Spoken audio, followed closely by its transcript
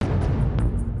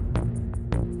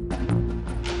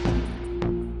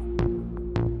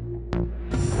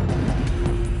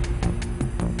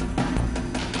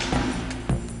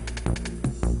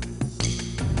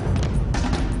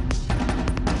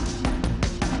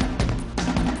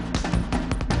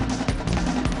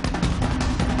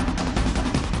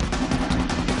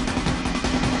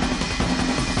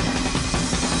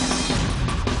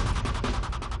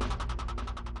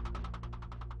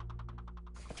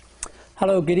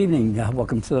Hello, good evening.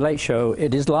 Welcome to The Late Show.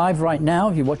 It is live right now.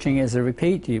 If you're watching it as a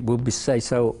repeat, it will be say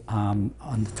so on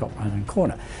the top right-hand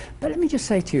corner. But let me just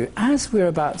say to you, as we're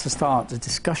about to start a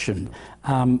discussion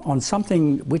on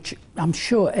something which I'm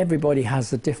sure everybody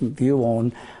has a different view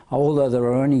on, although there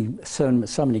are only so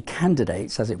many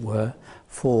candidates, as it were,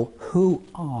 for who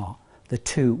are the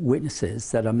two witnesses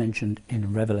that are mentioned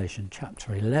in Revelation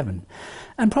chapter 11.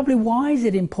 And probably why is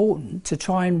it important to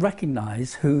try and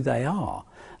recognize who they are?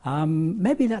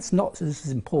 Maybe that's not as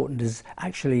important as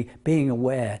actually being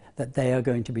aware that they are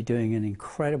going to be doing an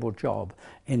incredible job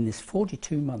in this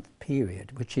 42-month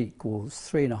period, which equals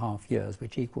 3.5 years,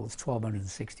 which equals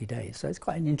 1,260 days. So it's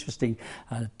quite an interesting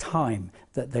time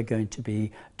that they're going to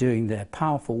be doing their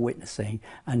powerful witnessing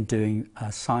and doing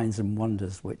signs and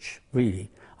wonders, which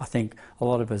really I think a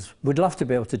lot of us would love to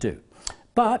be able to do.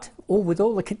 But with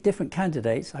all the different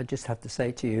candidates, I just have to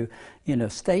say to you,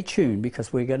 stay tuned,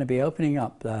 because we're going to be opening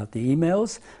up the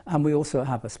emails, and we also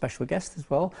have a special guest as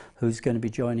well who's going to be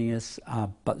joining us.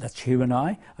 But that's Hugh and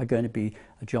I are going to be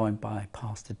joined by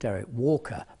Pastor Derek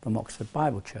Walker from Oxford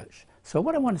Bible Church. So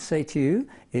what I want to say to you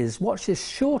is watch this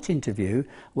short interview,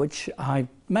 which I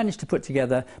managed to put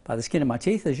together by the skin of my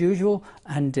teeth as usual,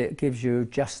 and it gives you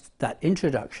just that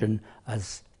introduction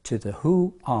as to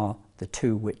who are the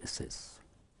two witnesses.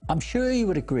 I'm sure you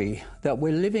would agree that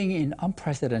we're living in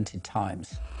unprecedented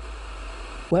times,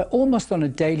 where almost on a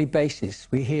daily basis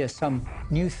we hear some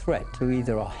new threat to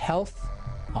either our health,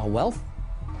 our wealth,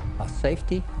 our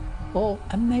safety, or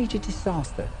a major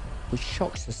disaster which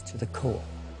shocks us to the core.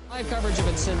 Live coverage of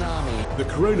a tsunami. The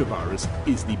coronavirus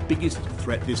is the biggest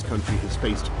threat this country has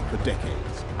faced for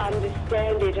decades.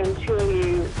 Understand it until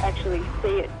you actually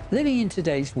see it. Living in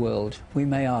today's world, we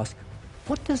may ask,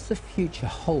 what does the future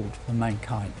hold for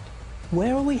mankind?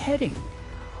 Where are we heading?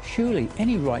 Surely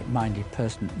any right-minded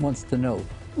person wants to know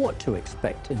what to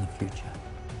expect in the future,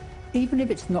 even if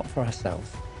it's not for ourselves,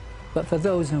 but for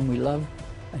those whom we love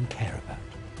and care about.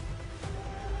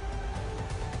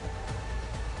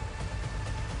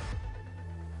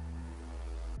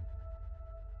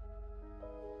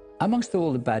 Amongst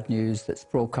all the bad news that's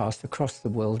broadcast across the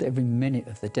world every minute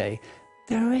of the day,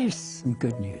 there is some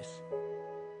good news.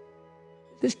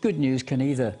 This good news can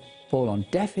either fall on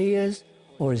deaf ears,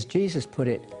 or as Jesus put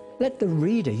it, let the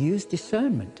reader use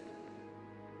discernment.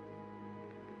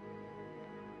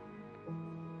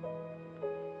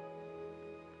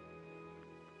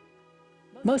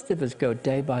 Most of us go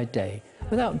day by day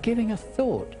without giving a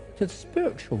thought to the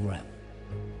spiritual realm.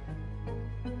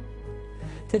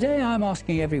 Today I'm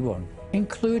asking everyone,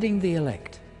 including the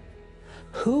elect,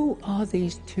 who are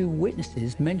these two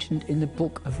witnesses mentioned in the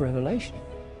book of Revelation?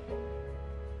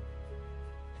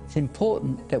 It's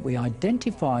important that we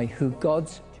identify who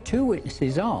God's two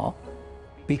witnesses are,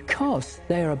 because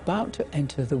they are about to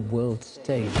enter the world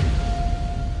stage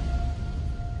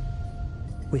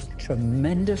with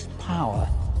tremendous power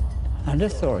and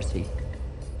authority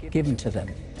given to them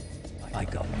by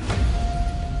God.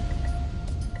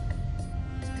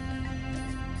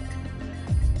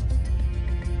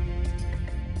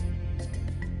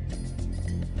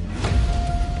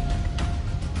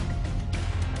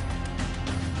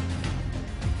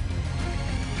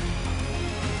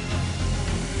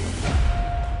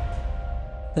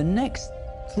 The next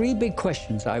three big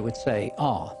questions, I would say,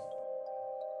 are: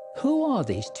 who are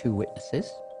these two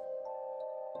witnesses?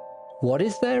 What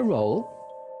is their role?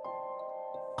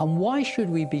 And why should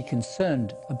we be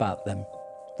concerned about them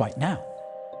right now?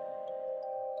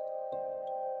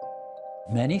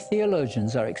 Many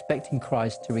theologians are expecting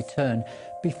Christ to return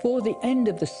before the end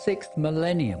of the 6th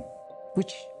millennium,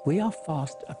 which we are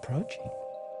fast approaching.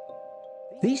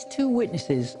 These two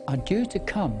witnesses are due to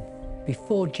come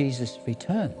before Jesus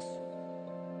returns.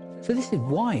 So this is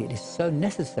why it is so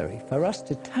necessary for us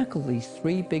to tackle these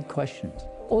three big questions,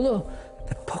 although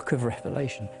the book of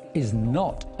Revelation is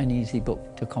not an easy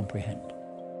book to comprehend.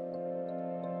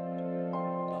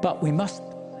 But we must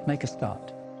make a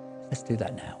start. Let's do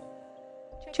that now.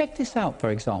 Check this out, for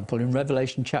example, in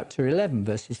Revelation chapter 11,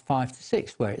 verses 5 to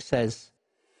 6, where it says,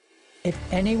 "If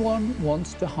anyone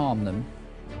wants to harm them,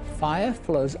 fire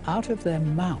flows out of their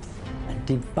mouth and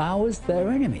devours their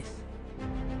enemies.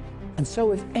 And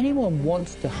so if anyone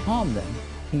wants to harm them,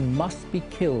 he must be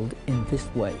killed in this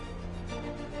way.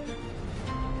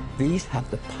 These have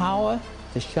the power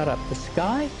to shut up the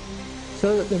sky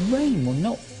so that the rain will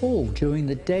not fall during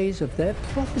the days of their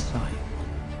prophesying.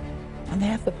 And they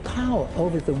have the power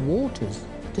over the waters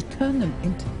to turn them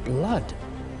into blood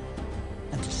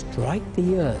and to strike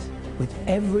the earth with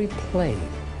every plague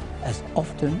as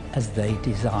often as they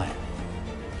desire."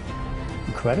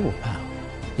 Incredible power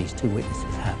these two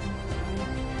witnesses have.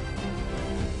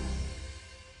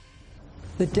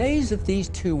 The days of these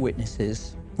two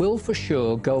witnesses will for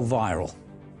sure go viral.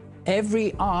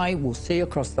 Every eye will see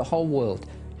across the whole world,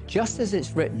 just as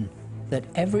it's written that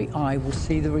every eye will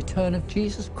see the return of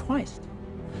Jesus Christ.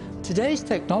 Today's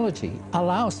technology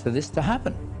allows for this to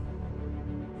happen.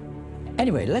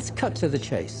 Anyway, let's cut to the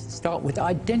chase. Start with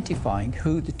identifying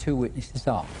who the two witnesses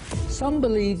are. Some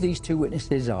believe these two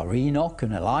witnesses are Enoch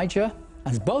and Elijah,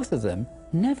 as both of them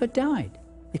never died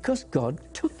because God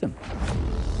took them,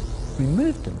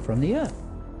 removed them from the earth.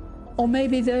 Or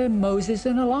maybe they're Moses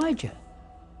and Elijah.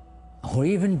 Or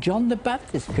even John the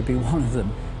Baptist could be one of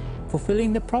them,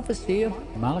 fulfilling the prophecy of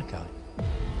Malachi.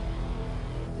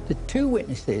 The two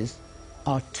witnesses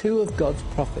are two of God's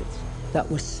prophets that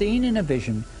were seen in a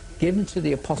vision given to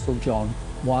the Apostle John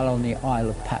while on the Isle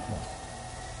of Patmos.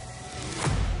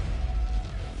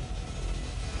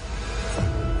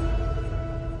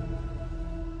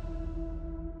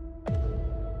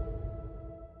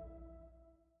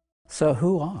 So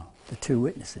who are the two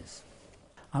witnesses?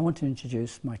 I want to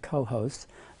introduce my co-host,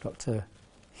 Dr.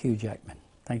 Hugh Jackman.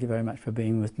 Thank you very much for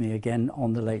being with me again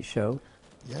on The Late Show.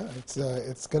 Yeah,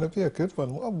 it's going to be a good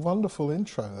one. What a wonderful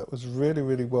intro. That was really,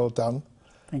 really well done.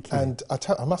 Thank you. And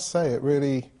I must say,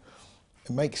 it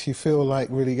makes you feel like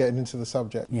really getting into the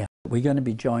subject. Yeah, we're going to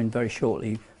be joined very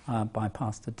shortly by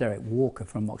Pastor Derek Walker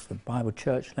from Oxford Bible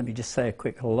Church. Let me just say a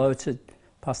quick hello to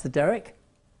Pastor Derek.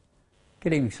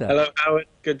 Good evening, sir. Hello, Howard.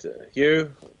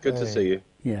 Hugh. Good to see you.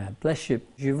 Yeah, bless you.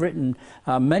 You've written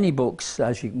many books,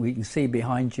 as we can see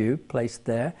behind you, placed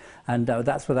there, and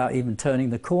that's without even turning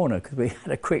the corner, because we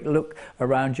had a quick look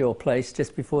around your place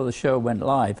just before the show went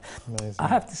live. Amazing. I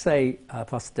have to say,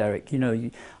 Pastor Derek, you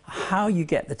know, how you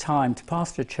get the time to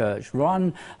pastor a church,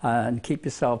 run and keep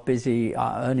yourself busy,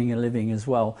 earning a living as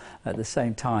well at the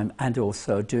same time, and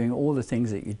also doing all the things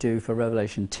that you do for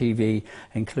Revelation TV,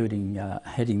 including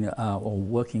heading or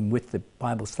working with the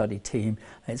Bible study team.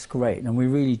 It's great, and we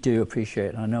really do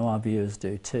appreciate it. I know our viewers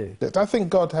do too. I think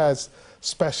God has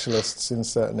specialists in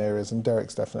certain areas, and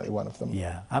Derek's definitely one of them.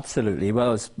 Yeah, absolutely.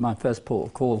 Well, it's my first port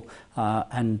of call,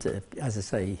 and as I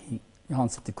say, he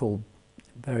answered the call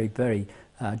very, very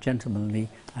gentlemanly,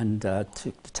 and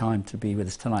took the time to be with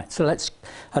us tonight. So let's,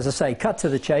 as I say, cut to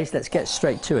the chase. Let's get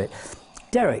straight to it.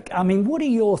 Derek, I mean, what are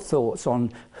your thoughts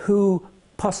on who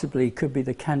possibly could be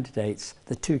the candidates,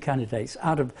 the two candidates,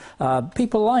 out of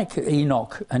people like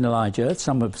Enoch and Elijah,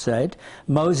 some have said,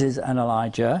 Moses and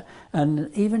Elijah,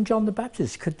 and even John the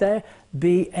Baptist? Could there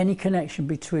be any connection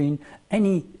between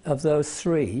any of those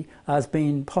three as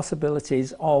being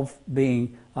possibilities of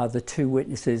being the two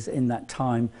witnesses in that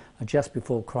time just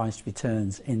before Christ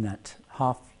returns, in that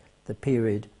the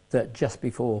period that just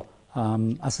before,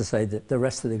 as I say, the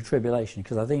rest of the tribulation?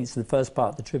 Because I think it's the first part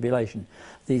of the tribulation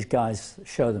these guys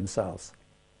show themselves.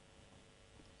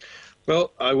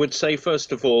 Well, I would say,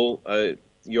 first of all,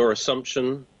 your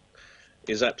assumption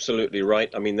is absolutely right.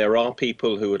 I mean, there are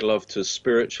people who would love to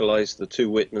spiritualize the two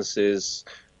witnesses,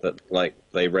 that like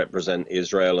they represent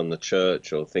Israel and the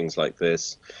church or things like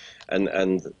this.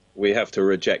 And we have to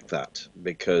reject that,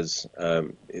 because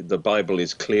the Bible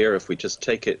is clear, if we just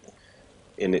take it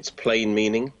in its plain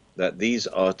meaning, that these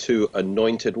are two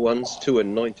anointed ones, two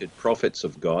anointed prophets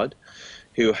of God,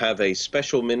 who have a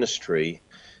special ministry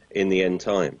in the end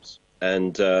times.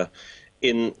 And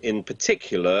in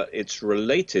particular, it's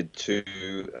related to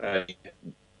a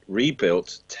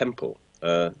rebuilt temple,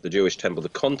 the Jewish temple. The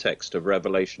context of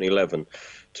Revelation 11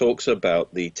 talks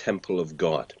about the temple of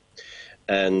God.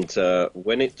 And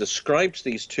when it describes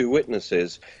these two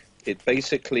witnesses, it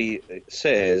basically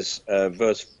says,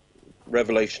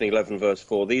 Revelation 11 verse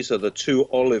 4, these are the two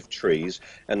olive trees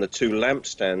and the two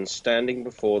lampstands standing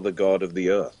before the God of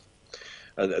the earth.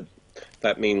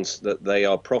 That means that they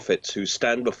are prophets who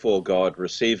stand before God,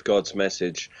 receive God's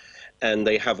message, and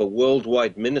they have a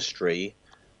worldwide ministry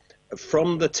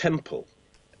from the temple.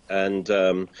 And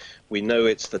we know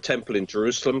it's the temple in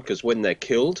Jerusalem, because when they're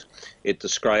killed, it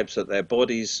describes that their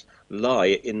bodies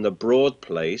lie in the broad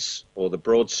place, or the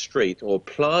broad street, or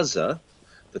plaza,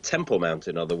 the Temple Mount,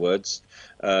 in other words,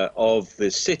 of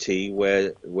the city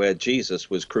where Jesus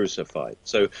was crucified.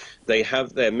 So they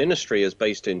have their ministry is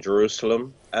based in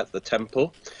Jerusalem at the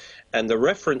temple. And the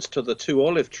reference to the two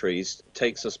olive trees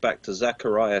takes us back to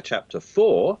Zechariah chapter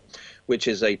 4, which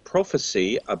is a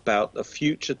prophecy about the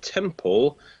future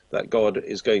temple that God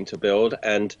is going to build.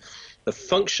 And the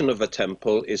function of a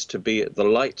temple is to be the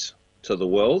light to the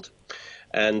world,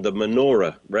 and the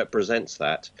menorah represents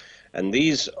that. And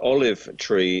these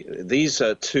these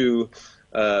two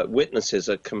witnesses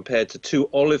are compared to two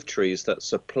olive trees that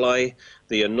supply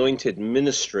the anointed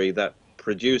ministry that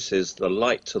produces the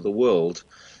light to the world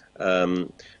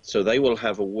So they will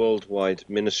have a worldwide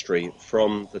ministry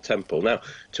from the temple. Now,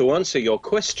 to answer your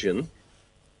question,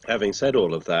 having said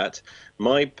all of that,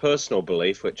 my personal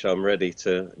belief, which I'm ready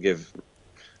to give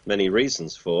many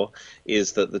reasons for,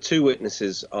 is that the two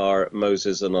witnesses are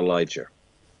Moses and Elijah.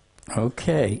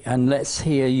 Okay, and let's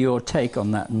hear your take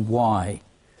on that and why.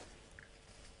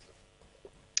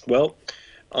 Well,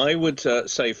 I would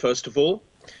say, first of all,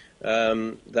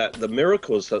 that the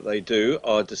miracles that they do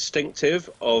are distinctive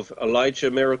of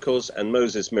Elijah miracles and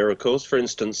Moses miracles. For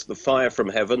instance, the fire from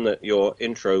heaven that your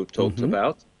intro talked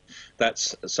about,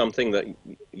 that's something that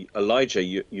Elijah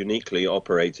uniquely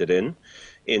operated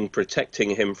in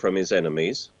protecting him from his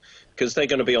enemies, because they're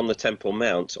going to be on the Temple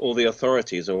Mount. All the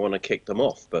authorities will want to kick them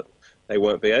off, but they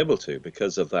won't be able to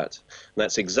because of that. And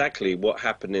that's exactly what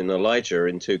happened in Elijah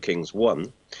in 2 Kings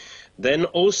 1. Then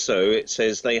also it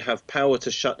says they have power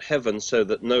to shut heaven so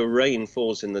that no rain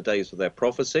falls in the days of their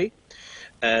prophecy.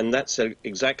 And that's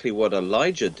exactly what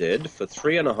Elijah did for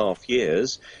 3.5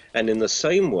 years. And in the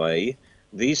same way,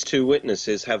 these two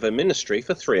witnesses have a ministry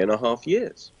for 3.5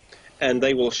 years. And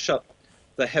they will shut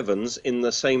the heavens in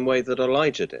the same way that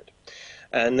Elijah did.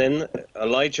 And then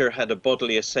Elijah had a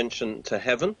bodily ascension to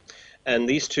heaven. And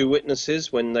these two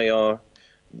witnesses, when they're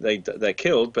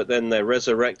killed, but then they're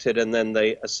resurrected and then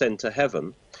they ascend to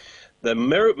heaven.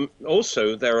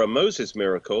 Also, there are Moses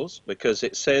miracles, because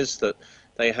it says that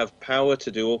they have power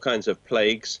to do all kinds of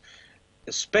plagues,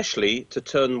 especially to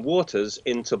turn waters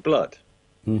into blood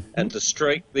and to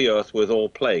strike the earth with all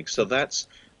plagues. So that's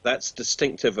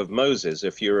distinctive of Moses,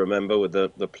 if you remember, with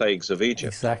the plagues of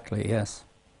Egypt. Exactly, yes.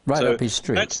 Right So up his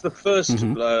street. that's the first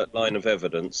line of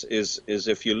evidence, is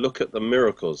if you look at the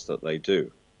miracles that they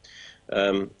do.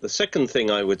 The second thing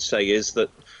I would say is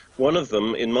that one of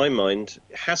them, in my mind,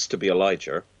 has to be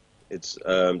Elijah.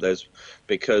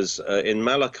 Because in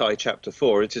Malachi chapter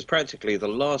 4, it is practically the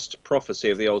last prophecy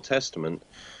of the Old Testament.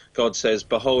 God says,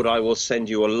 "Behold, I will send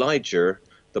you Elijah,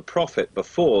 the prophet,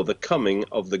 before the coming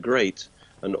of the great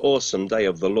and awesome day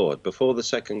of the Lord," before the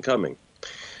second coming.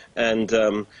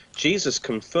 And Jesus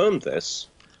confirmed this,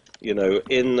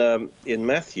 in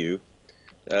Matthew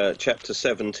chapter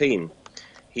 17.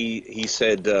 He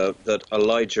said that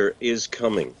Elijah is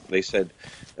coming. They said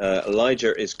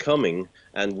Elijah is coming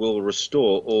and will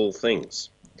restore all things.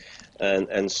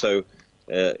 And so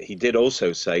he did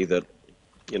also say that,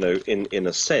 in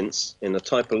a sense, in a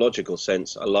typological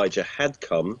sense, Elijah had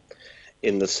come,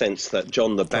 in the sense that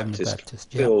John the Baptist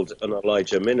fulfilled an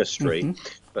Elijah ministry.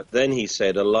 But then he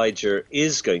said Elijah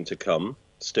is going to come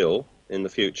still in the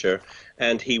future,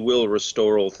 and he will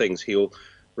restore all things. He'll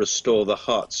restore the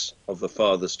hearts of the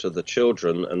fathers to the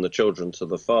children and the children to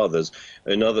the fathers.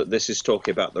 This is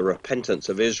talking about the repentance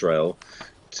of Israel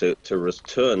to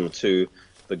return to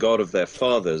the God of their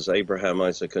fathers, Abraham,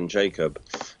 Isaac, and Jacob,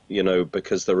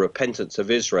 because the repentance of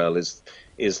Israel is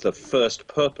the first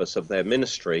purpose of their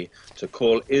ministry, to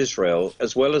call Israel,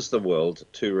 as well as the world,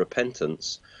 to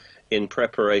repentance in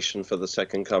preparation for the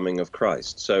second coming of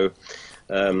Christ. So,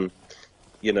 I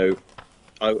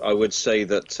would say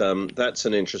that that's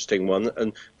an interesting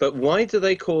one. But why do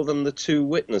they call them the two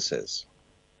witnesses?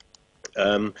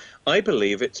 I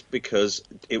believe it's because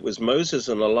it was Moses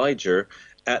and Elijah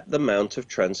at the Mount of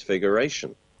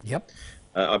Transfiguration. Yep.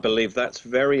 I believe that's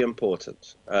very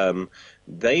important.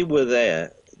 They were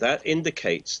there. That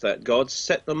indicates that God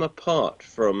set them apart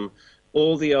from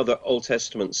all the other Old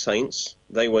Testament saints.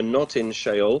 They were not in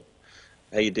Sheol,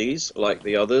 Hades, like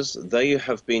the others. They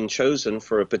have been chosen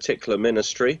for a particular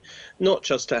ministry, not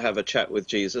just to have a chat with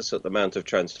Jesus at the Mount of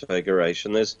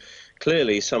Transfiguration. There's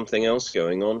clearly something else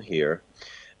going on here.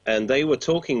 And they were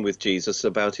talking with Jesus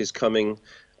about his coming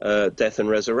death and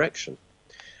resurrection.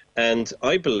 And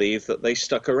I believe that they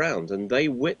stuck around and they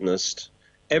witnessed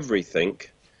everything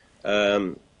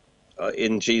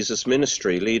in Jesus'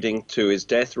 ministry, leading to his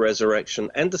death, resurrection,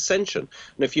 and ascension.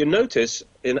 And if you notice,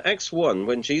 in Acts 1,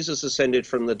 when Jesus ascended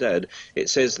from the dead, it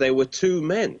says there were two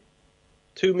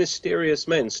mysterious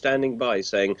men standing by,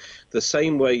 saying, the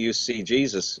same way you see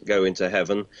Jesus go into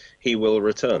heaven, he will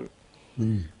return.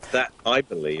 That, I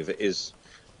believe, is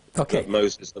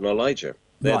Moses and Elijah.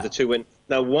 They're the two.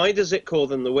 Now, why does it call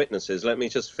them the witnesses? Let me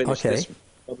just finish this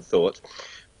one thought.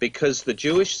 Because the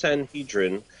Jewish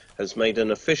Sanhedrin has made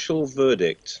an official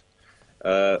verdict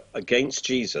against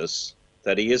Jesus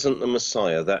that he isn't the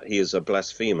Messiah, that he is a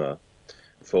blasphemer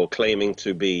for claiming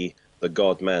to be the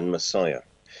God-man Messiah.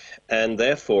 And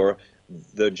therefore,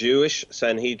 the Jewish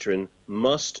Sanhedrin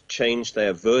must change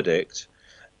their verdict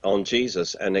on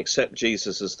Jesus and accept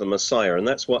Jesus as the Messiah. And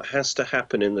that's what has to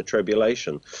happen in the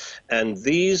tribulation. And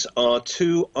these are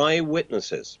two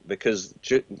eyewitnesses, because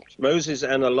Moses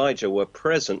and Elijah were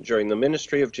present during the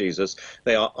ministry of Jesus.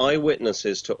 They are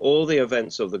eyewitnesses to all the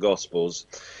events of the Gospels,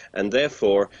 and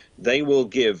therefore they will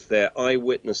give their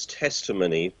eyewitness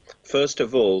testimony, first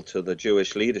of all, to the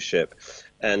Jewish leadership.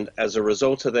 And as a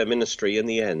result of their ministry, in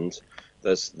the end,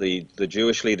 the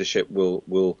Jewish leadership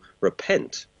will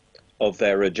repent of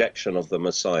their rejection of the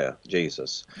Messiah,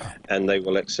 Jesus, and they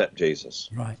will accept Jesus.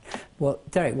 Right. Well,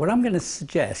 Derek, what I'm going to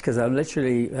suggest, because I'm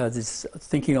literally just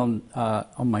thinking on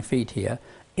my feet here,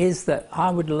 is that I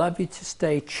would love you to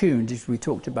stay tuned, as we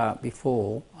talked about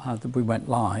before that we went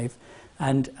live.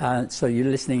 And so you're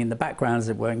listening in the background, as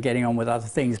it were, and getting on with other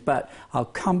things. But I'll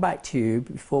come back to you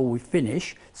before we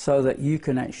finish so that you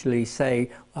can actually say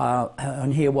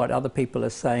and hear what other people are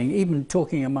saying, even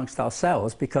talking amongst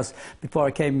ourselves. Because before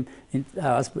I came in,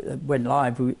 went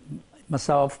live,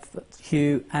 myself,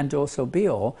 Hugh, and also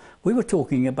Bior, we were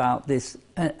talking about this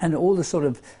and all the sort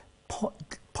of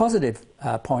positive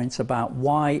points about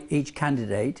why each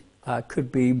candidate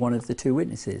could be one of the two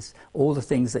witnesses, all the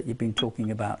things that you've been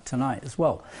talking about tonight as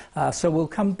well. So we'll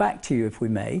come back to you, if we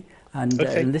may, and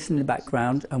listen in the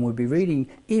background, and we'll be reading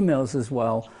emails as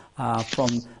well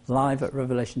from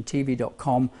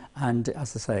live@revelationtv.com. And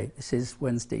as I say, this is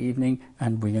Wednesday evening,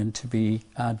 and we're going to be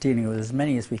dealing with as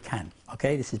many as we can.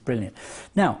 Okay, this is brilliant.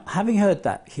 Now, having heard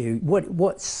that, Hugh,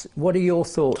 what are your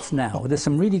thoughts now? There's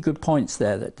some really good points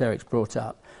there that Derek's brought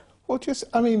up. Well,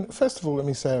 I mean, first of all, let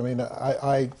me say, I mean,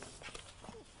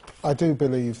 I do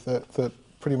believe that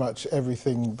pretty much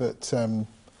everything that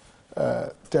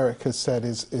Derek has said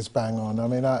is bang on. I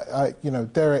mean, you know,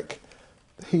 Derek,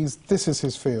 this is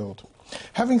his field.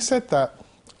 Having said that,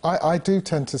 I do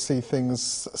tend to see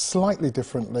things slightly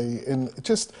differently. And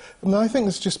I think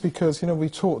it's just because, you know, we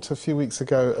talked a few weeks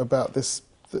ago about this,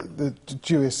 the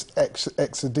Jewish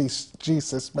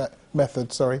exegesis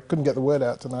method, sorry, couldn't get the word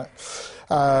out tonight,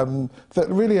 that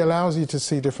really allows you to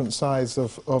see different sides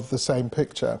of the same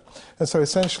picture. And so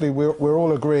essentially we're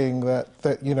all agreeing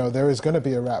that you know, there is going to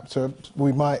be a rapture.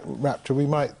 We might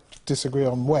disagree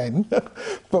on when,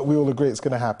 but we all agree it's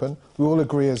going to happen. We all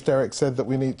agree, as Derek said, that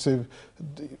we need to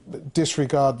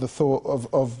disregard the thought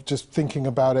of just thinking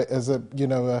about it as a, you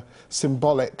know, a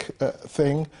symbolic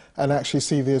thing, and actually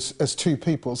see this as two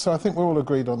people. So I think we're all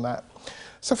agreed on that.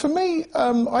 So for me,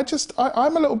 I'm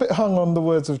a little bit hung on the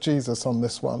words of Jesus on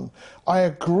this one. I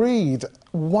agreed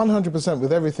 100%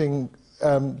 with everything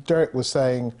Derek was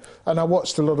saying, and I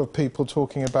watched a lot of people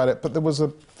talking about it, but there was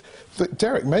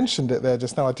Derek mentioned it there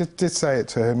just now. I did say it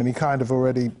to him, and he kind of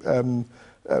already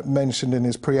mentioned in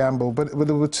his preamble, but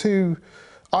there were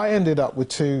I ended up with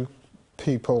two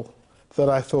people that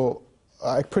I thought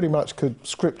I pretty much could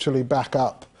scripturally back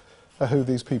up who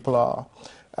these people are.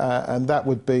 And that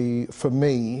would be, for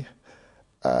me,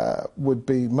 would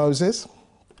be Moses,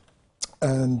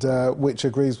 and which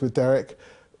agrees with Derek.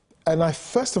 And I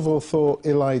first of all thought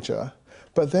Elijah,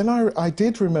 but then I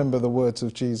did remember the words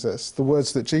of Jesus, the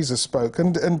words that Jesus spoke.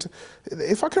 And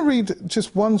if I can read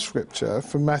just one scripture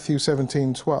from Matthew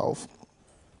 17:12,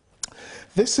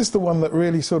 this is the one that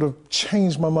really sort of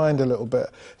changed my mind a little bit.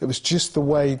 It was just the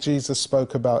way Jesus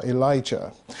spoke about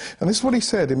Elijah. And this is what he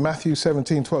said in Matthew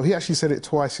 17:12. He actually said it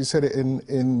twice. He said it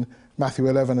in Matthew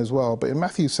 11 as well. But in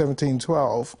Matthew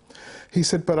 17:12, he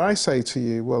said, "But I say to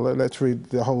you," well, let's read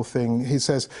the whole thing. He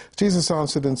says, "Jesus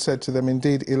answered and said to them,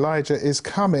 'Indeed, Elijah is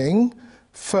coming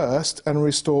first and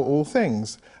restore all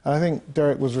things.'" And I think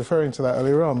Derek was referring to that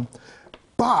earlier on.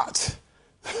 But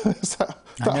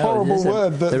that horrible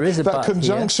word, that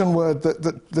conjunction word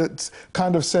that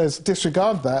kind of says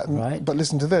disregard that, right. But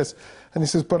listen to this. And he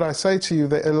says, "But I say to you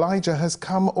that Elijah has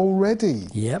come already."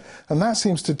 Yep. And that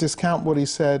seems to discount what he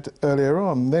said earlier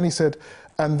on. Then he said,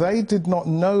 "And they did not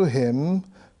know him,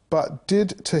 but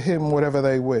did to him whatever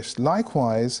they wished.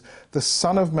 Likewise, the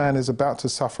Son of Man is about to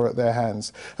suffer at their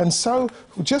hands." And so,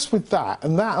 just with that,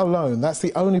 and that alone, that's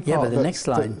the only part. Yeah, but the next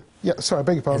line. Yeah, sorry, I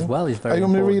beg your pardon. As well is very You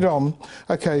want me to read important.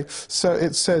 on? Okay, so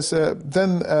it says,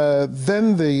 then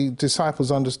the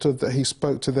disciples understood that he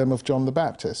spoke to them of John the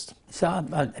Baptist. So,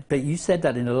 but you said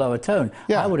that in a lower tone.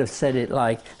 Yeah. I would have said it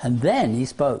like, and then he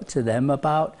spoke to them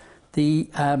about the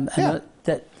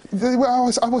that Well,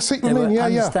 I see what you mean. Yeah,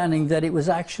 understanding that it was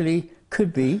actually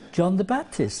could be John the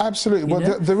Baptist. Absolutely.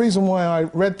 Well, the reason why I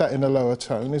read that in a lower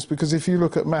tone is because if you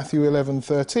look at Matthew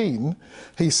 11:13,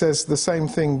 he says the same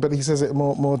thing, but he says it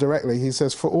more directly. He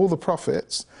says, "For all the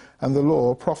prophets and the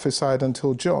law prophesied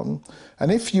until John,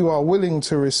 and if you are willing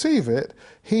to receive it,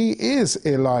 he is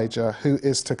Elijah who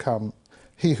is to come.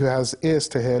 he who has ears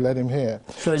to hear, let him hear.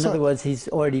 So in other words, he's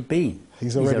already been.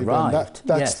 He's already arrived.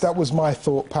 Been. Yes. That was my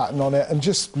thought pattern on it, and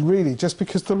just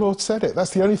because the Lord said it.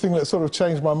 That's the only thing that sort of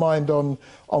changed my mind on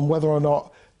whether or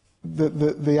not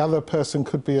the other person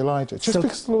could be Elijah, just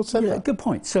because the Lord said that. Good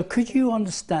point. So could you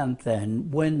understand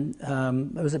then when,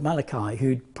 was it Malachi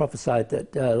who prophesied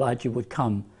that Elijah would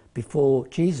come before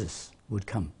Jesus would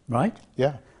come, right?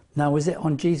 Yeah. Now, was it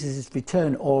on Jesus'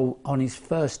 return or on his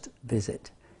first visit?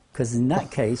 Because in that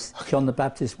case, John the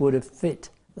Baptist would have fit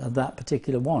that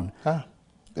particular one. Yeah,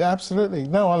 absolutely.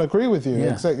 No, I'll agree with you.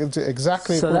 Yeah.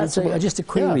 Exactly. So that's just a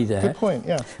query there. Good point,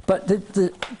 yeah. But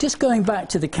just going back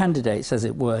to the candidates, as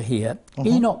it were, here,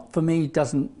 Enoch, for me,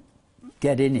 doesn't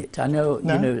get in it. I know,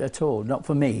 No? you know, at all. Not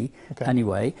for me,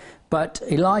 anyway. But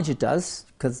Elijah does,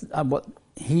 because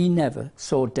he never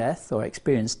saw death or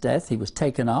experienced death. He was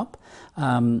taken up.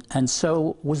 And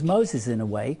so was Moses in a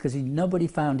way, because nobody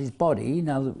found his body.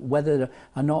 Now, whether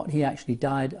or not he actually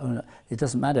died, it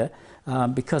doesn't matter,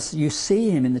 because you see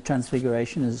him in the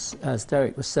Transfiguration, as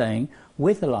Derek was saying,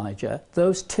 with Elijah,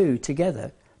 those two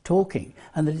together talking.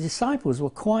 And the disciples were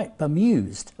quite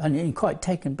bemused and quite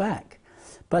taken back.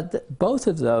 But both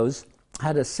of those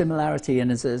had a similarity,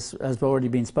 and as already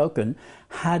been spoken,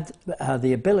 had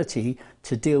the ability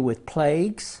to deal with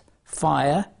plagues,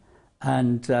 fire,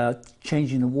 and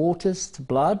changing the waters to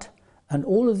blood, and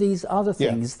all of these other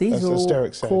things. These are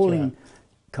all calling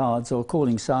cards or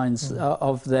calling signs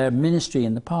of their ministry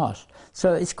in the past.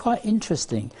 So it's quite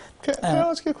interesting. Can I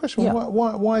ask you a question? Yeah.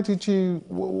 Why did you?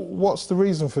 What's the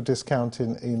reason for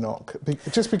discounting Enoch?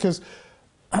 Just because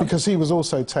he was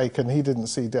also taken, he didn't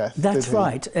see death. That's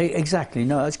right, exactly.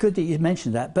 No, it's good that you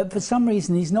mentioned that. But for some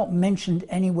reason, he's not mentioned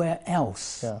anywhere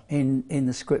else in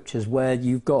the scriptures where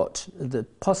you've got the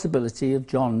possibility of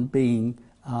John being,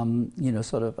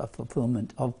 sort of a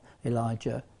fulfillment of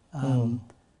Elijah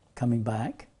coming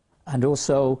back, and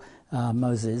also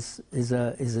Moses is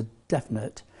a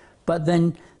definite. But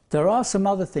then there are some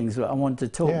other things that I want to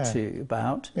talk to you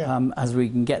about as we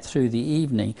can get through the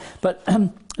evening. But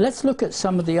let's look at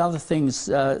some of the other things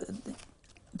that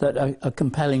are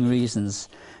compelling reasons.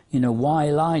 You know, why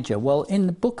Elijah? Well, in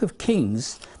the book of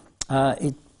Kings,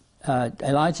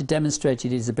 Elijah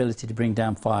demonstrated his ability to bring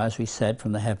down fire, as we said,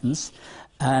 from the heavens.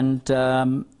 And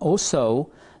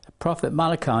also, prophet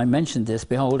Malachi mentioned this,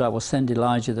 behold, I will send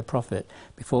Elijah the prophet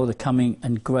before the coming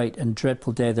and great and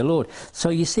dreadful day of the Lord. So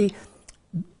you see,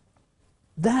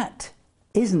 that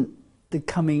isn't the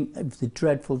coming of the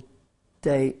dreadful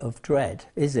day of dread,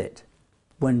 is it?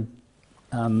 When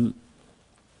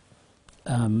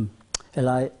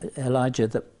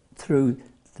Elijah, through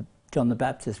John the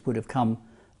Baptist, would have come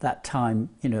that time,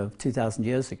 2,000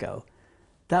 years ago.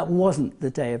 That wasn't the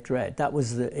day of dread. That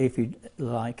was, if you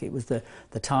like, it was the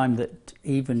time that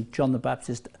even John the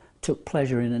Baptist took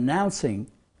pleasure in announcing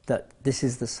that this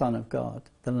is the Son of God,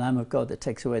 the Lamb of God that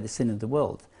takes away the sin of the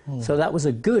world. So that was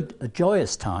a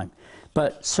joyous time.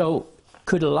 But so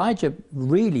could Elijah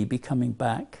really be coming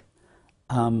back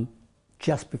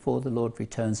just before the Lord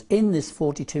returns in this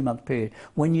 42-month period?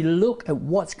 When you look at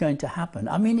what's going to happen,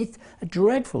 I mean, it's a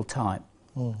dreadful time.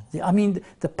 I mean,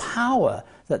 the power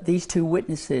that these two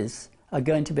witnesses are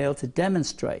going to be able to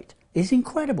demonstrate is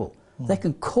incredible. They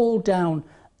can call down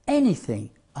anything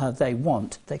they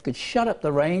want. They could shut up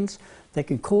the rains. They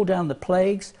can call down the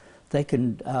plagues. They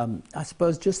can, I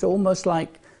suppose, just almost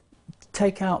like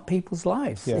take out people's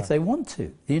lives if they want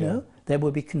to, you know. They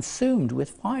will be consumed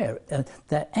with fire.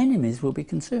 Their enemies will be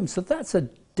consumed. So that's a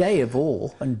day of awe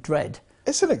and dread.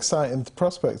 It's an exciting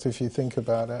prospect if you think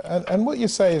about it. And what you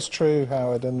say is true,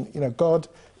 Howard, and, God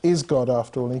is God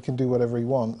after all, and he can do whatever he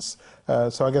wants.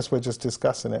 So I guess we're just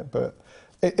discussing it. But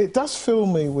it does fill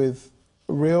me with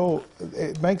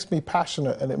it makes me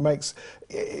passionate, and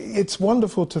it's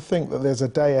wonderful to think that there's a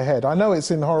day ahead. I know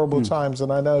it's in horrible times,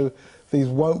 and I know these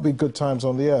won't be good times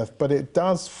on the earth, but it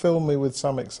does fill me with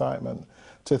some excitement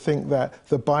to think that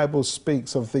the Bible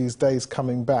speaks of these days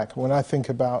coming back. When I think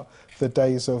about the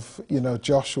days of,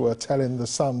 Joshua telling the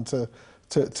sun to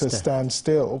stand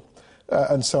still,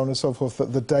 and so on and so forth,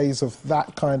 that the days of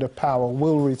that kind of power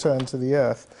will return to the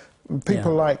earth.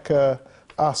 People like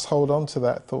us hold on to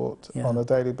that thought on a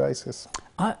daily basis.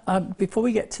 Before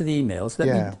we get to the emails,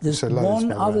 there's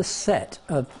one other set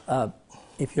of,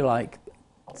 if you like,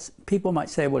 people might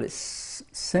say, well, it's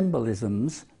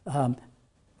symbolisms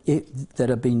that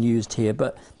are being used here,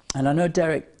 and I know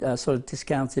Derek sort of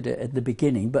discounted it at the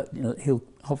beginning, but he'll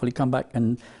hopefully come back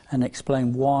and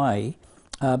explain why.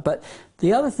 But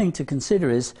the other thing to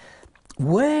consider is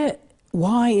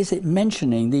why is it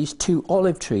mentioning these two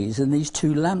olive trees and these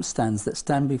two lampstands that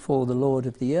stand before the Lord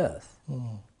of the earth?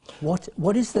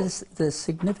 What is the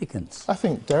significance? I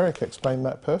think Derek explained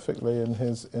that perfectly in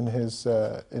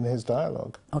his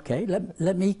dialogue. Okay,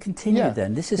 let me continue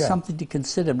then. This is something to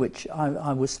consider, which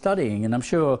I was studying, and I'm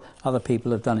sure other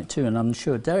people have done it too, and I'm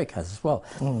sure Derek has as well.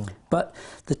 But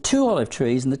the 2 olive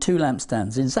trees and the 2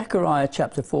 lampstands, in Zechariah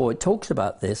chapter 4, it talks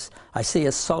about this. I see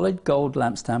a solid gold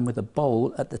lampstand with a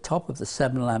bowl at the top of the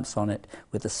 7 lamps on it,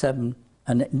 with the 7...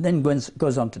 And then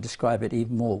goes on to describe it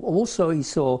even more. Also, he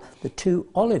saw the 2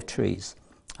 olive trees,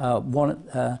 one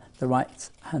at the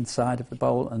right-hand side of the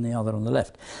bowl and the other on the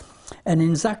left. And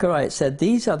in Zechariah it said,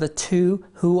 these are the 2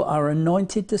 who are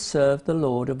anointed to serve the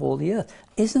Lord of all the earth.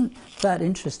 Isn't that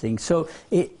interesting? So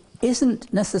it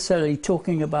isn't necessarily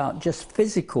talking about just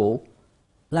physical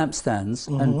lampstands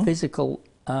and physical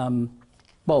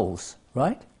bowls,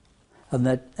 right? And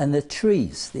the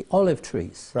trees, the olive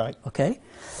trees. Right. Okay?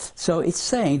 So it's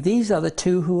saying these are the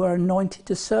 2 who are anointed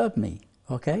to serve me,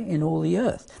 okay, in all the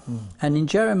earth. And in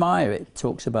Jeremiah it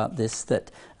talks about this,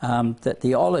 that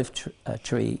the olive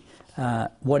tree,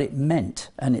 what it meant.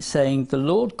 And it's saying, the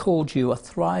Lord called you a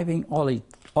thriving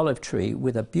olive tree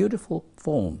with a beautiful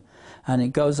form. And it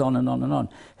goes on and on and on.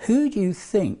 Who do you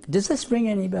think, does this ring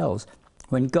any bells?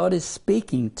 When God is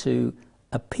speaking to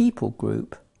a people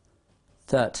group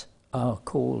that are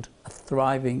called a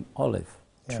thriving olive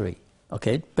tree.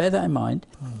 Okay, bear that in mind.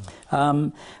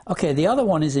 Okay, the other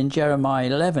one is in Jeremiah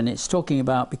 11. It's talking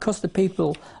about, because the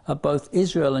people of both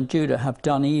Israel and Judah have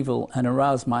done evil and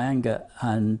aroused my anger,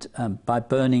 and by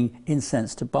burning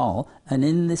incense to Baal. And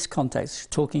in this context,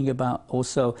 talking about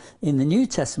also in the New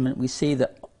Testament, we see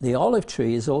that the olive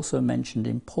tree is also mentioned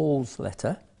in Paul's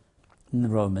letter in the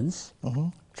Romans,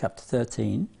 chapter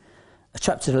 13.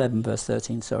 Chapter 11, verse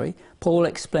 13, sorry. Paul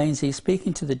explains he's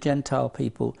speaking to the Gentile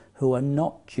people who are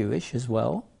not Jewish as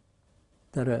well,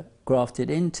 that are grafted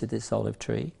into this olive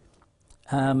tree.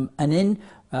 And in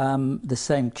the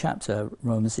same chapter,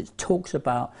 Romans, it talks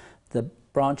about the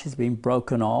branches being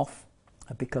broken off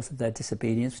because of their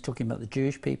disobedience, talking about the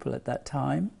Jewish people at that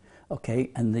time, okay,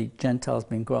 and the Gentiles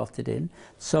being grafted in.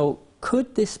 So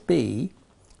could this be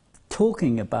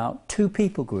talking about 2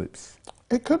 people groups?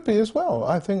 It could be as well.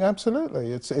 I think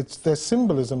absolutely. There's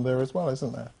symbolism there as well,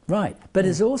 isn't there? Right, but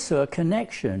there's also a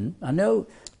connection. I know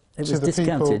it was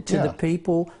discounted to the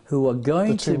people who are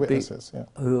going to be. Witnesses,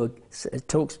 it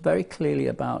talks very clearly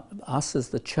about us as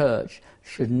the church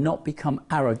should not become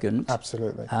arrogant.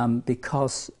 Absolutely.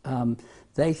 Because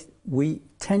we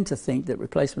tend to think that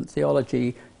replacement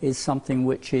theology is something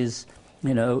which is,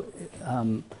 we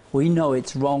know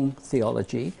it's wrong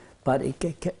theology, but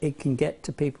it can get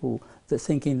to people that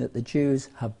thinking that the Jews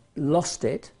have lost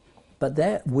it, but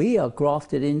we are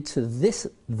grafted into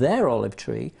their olive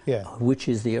tree, which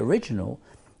is the original,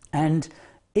 and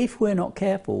if we're not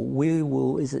careful, we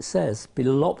will, as it says, be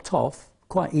lopped off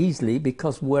quite easily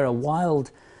because we're a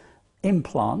wild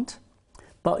implant.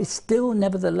 But it's still,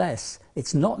 nevertheless,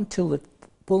 it's not until the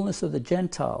fullness of the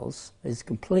Gentiles is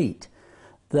complete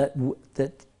that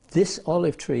this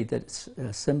olive tree that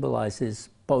symbolizes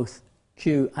both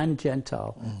Jew and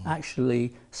Gentile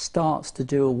actually starts to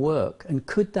do a work. And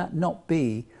could that not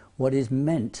be what is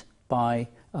meant by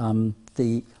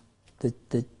the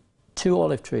 2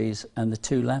 olive trees and the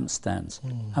 2 lampstands?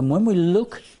 And when we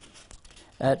look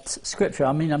at Scripture,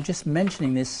 I mean, I'm just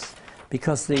mentioning this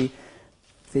because the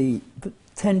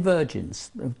 10 virgins,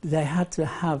 they had to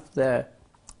have their,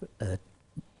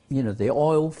 the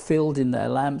oil filled in their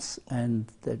lamps and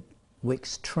the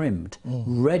wicks trimmed,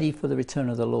 ready for the return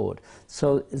of the Lord.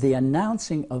 So the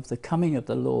announcing of the coming of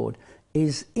the Lord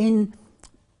is in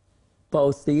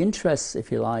both the interests,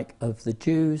 if you like, of the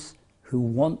Jews who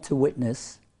want to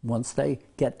witness once they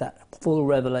get that full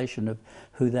revelation of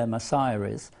who their Messiah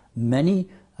is. Many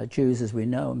Jews, as we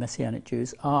know, Messianic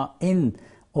Jews, are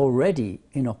already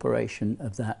in operation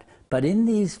of that. But in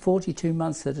these 42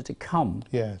 months that are to come,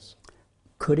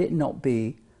 could it not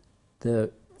be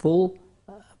the full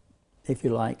if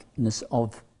you likeness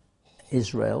of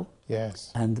Israel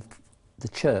and the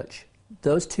church,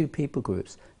 those 2 people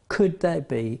groups, could there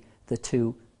be the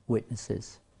 2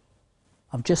 witnesses?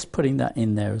 I'm just putting that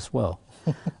in there as well.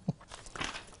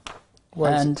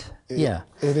 It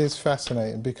is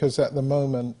fascinating because at the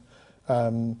moment,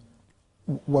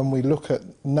 when we look at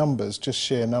numbers, just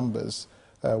sheer numbers,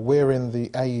 we're in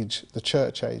the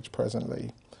church age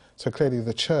presently. So clearly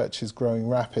the church is growing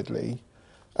rapidly.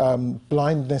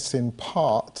 Blindness in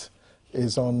part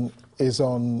is on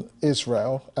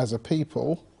Israel as a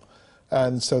people,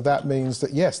 and so that means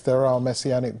that yes, there are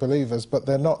Messianic believers, but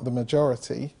they're not the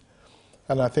majority.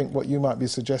 And I think what you might be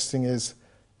suggesting is,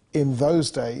 in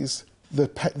those days,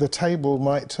 the table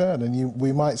might turn, and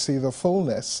we might see the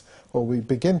fullness, or we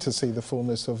begin to see the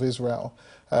fullness of Israel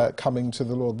coming to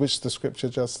the Lord, which the Scripture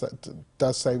just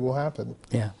does say will happen.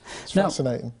 Yeah, it's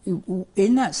fascinating.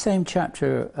 In that same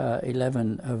chapter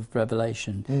 11 of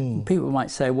Revelation, people might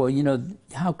say, well, you know,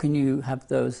 how can you have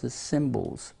those as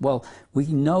symbols? Well, we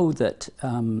know that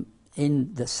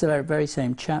in the very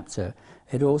same chapter,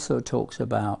 it also talks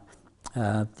about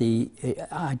it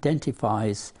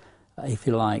identifies, if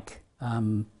you like,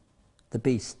 the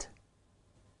beast,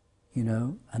 you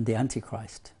know, and the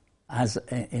Antichrist, as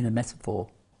in a metaphor,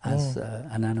 as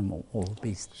an animal or a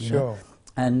beast. You know?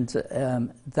 And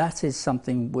that is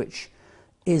something which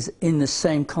is in the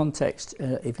same context,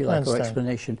 if you like, or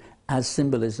explanation, as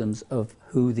symbolisms of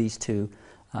who these two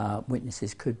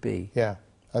witnesses could be. Yeah,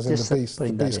 as in the beast.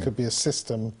 The beast could be a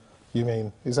system, you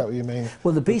mean? Is that what you mean?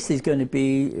 Well, the beast is going to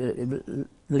be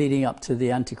leading up to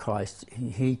the Antichrist.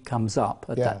 He comes up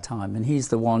at that time, and he's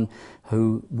the one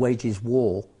who wages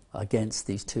war against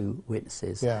these two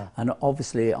witnesses. Yeah. And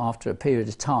obviously, after a period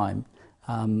of time,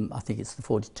 I think it's the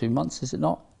 42 months, is it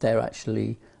not? They're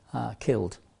actually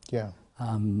killed. Yeah.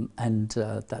 And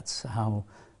that's how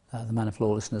the man of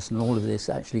lawlessness and all of this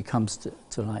actually comes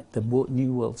to like the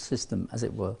new world system, as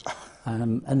it were.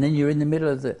 And then you're in the middle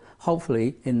of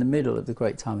hopefully in the middle of the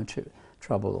great time of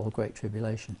trouble or great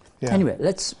tribulation. Yeah. Anyway,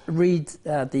 let's read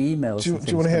the emails. Do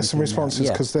you want to hear some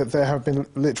responses? Because there have been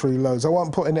literally loads. I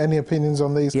won't put in any opinions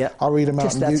on these. Yeah. I'll read them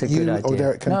out, and you or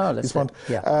Derek can respond.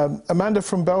 Amanda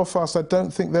from Belfast, I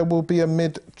don't think there will be a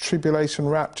mid-tribulation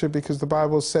rapture, because the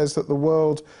Bible says that the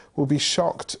world will be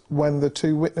shocked when the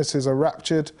two witnesses are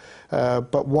raptured.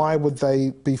 But why would they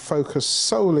be focused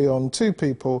solely on two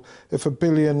people if 1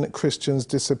 billion Christians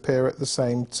disappear at the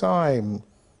same time?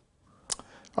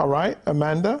 All right,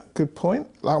 Amanda, good point.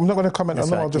 I'm not going to comment on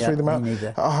them, I'll just read them out.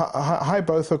 Hi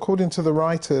both. According to the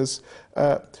writers,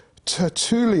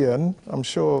 Tertullian, I'm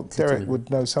sure Derek would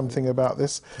know something about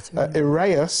this,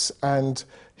 Arius and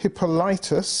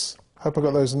Hippolytus, I hope I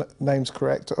got those names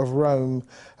correct, of Rome,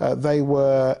 they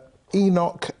were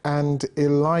Enoch and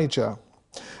Elijah,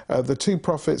 the two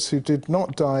prophets who did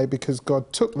not die because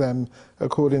God took them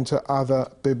according to other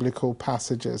biblical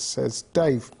passages, says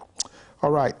Dave.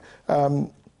 All right.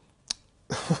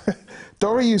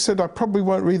 Dory, you said I probably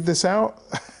won't read this out,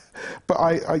 but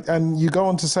and you go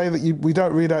on to say that we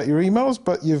don't read out your emails,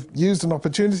 but you've used an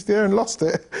opportunity there and lost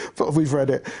it, but we've read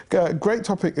it. Great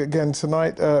topic again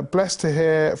tonight. Blessed to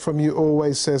hear from you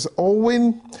always, says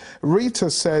Alwyn. Rita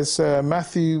says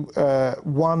Matthew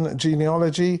 1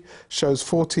 genealogy shows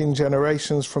 14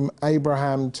 generations from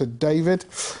Abraham to David,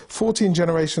 14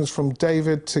 generations from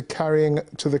David to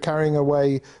the carrying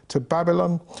away to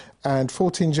Babylon, and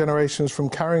 14 generations from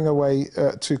carrying away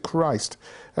to Christ.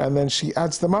 And then she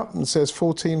adds them up and says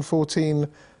 14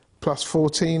 plus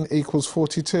 14 equals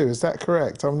 42. Is that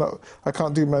correct? I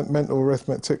can't do mental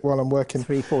arithmetic while I'm working.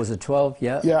 3 4s are 12,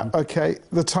 yeah. Yeah, okay.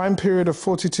 The time period of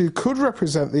 42 could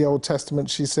represent the Old Testament,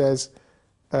 she says,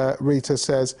 Rita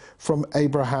says, from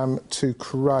Abraham to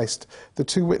Christ. The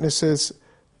two witnesses,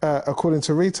 according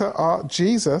to Rita, are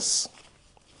Jesus.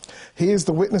 He is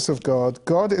the witness of God.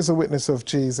 God is a witness of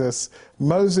Jesus.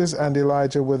 Moses and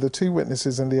Elijah were the two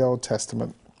witnesses in the Old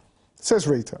Testament. Says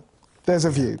Rita. There's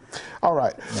a view. All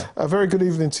right. Yeah. A very good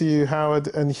evening to you, Howard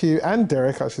and Hugh, and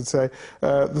Derek, I should say.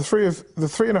 The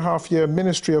 3.5-year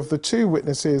ministry of the two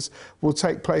witnesses will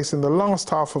take place in the last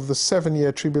half of the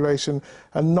 7-year tribulation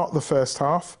and not the first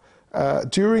half.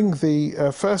 During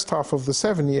the first half of the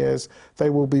 7 years, they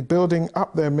will be building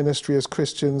up their ministry as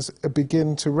Christians,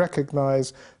 begin to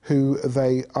recognize who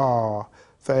they are.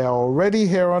 They are already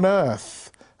here on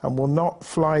earth and will not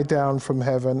fly down from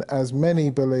heaven, as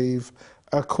many believe,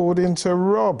 according to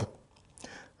Rob.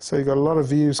 So you've got a lot of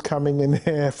views coming in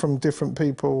here from different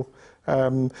people.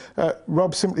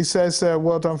 Rob simply says,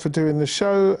 well done for doing the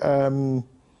show.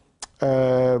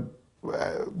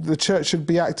 The church should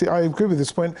be active. I agree with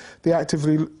this point.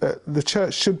 The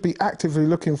church should be actively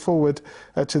looking forward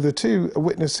to the two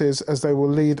witnesses, as they will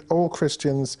lead all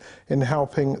Christians in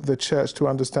helping the church to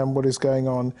understand what is going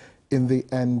on in the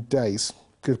end days.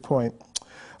 Good point.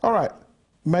 All right.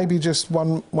 Maybe just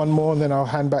one more, and then I'll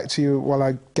hand back to you while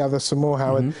I gather some more,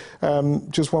 Howard.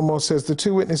 Just one more says, the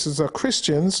two witnesses are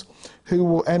Christians who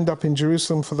will end up in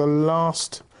Jerusalem for the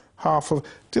last half of...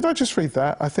 Did I just read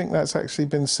that? I think that's actually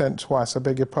been sent twice. I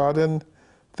beg your pardon.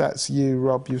 That's you,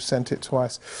 Rob. You've sent it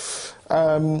twice.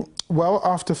 Well,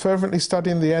 after fervently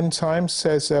studying the end times,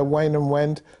 says Wayne and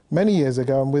Wend, many years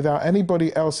ago, and without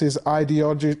anybody else's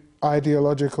ideology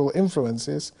ideological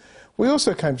influences, we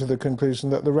also came to the conclusion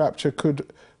that the rapture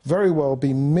could very well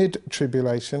be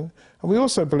mid-tribulation, and we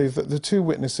also believe that the two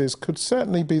witnesses could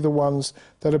certainly be the ones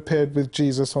that appeared with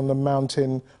Jesus on the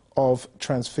mountain of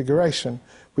Transfiguration,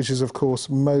 which is, of course,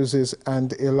 Moses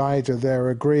and Elijah. They're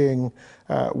agreeing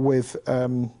with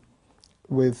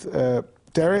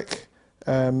Derek,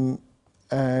 and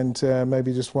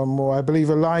maybe just one more. I believe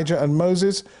Elijah and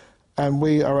Moses, and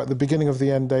we are at the beginning of the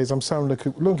end days. I'm so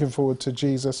looking forward to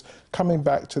Jesus coming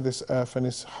back to this earth and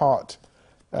his heart.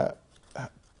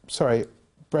 Sorry,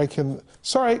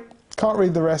 can't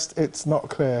read the rest. It's not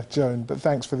clear, Joan, but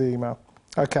thanks for the email.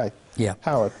 Okay. Yeah.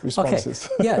 Howard, responses.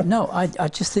 Okay. Yeah, no, I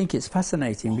just think it's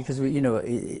fascinating because,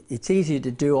 it's easier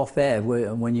to do off-air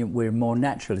when we're more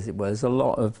natural, as it were. There's a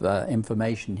lot of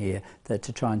information here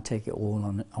to try and take it all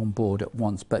on board at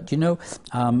once. But,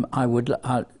 I would,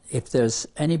 if there's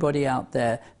anybody out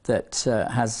there that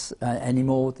has any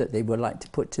more that they would like to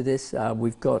put to this,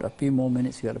 we've got a few more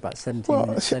minutes. We've got about 17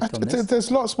 minutes left on this. There's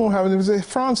lots more, Howard.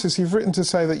 Francis, you've written to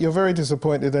say that you're very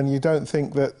disappointed and you don't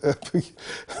think that...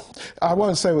 I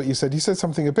won't say what you said. You said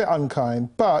something a bit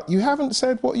unkind, but you haven't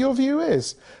said what your view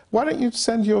is. Why don't you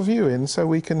send your view in so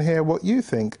we can hear what you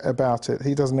think about it?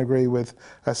 He doesn't agree with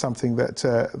something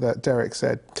that Derek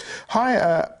said.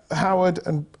 Hi, Howard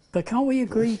and... But can't we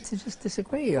agree to just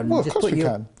disagree? And well, just of course put we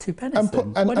your can. Two pennies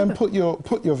and put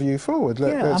your view forward.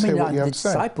 Let's hear what you have to say.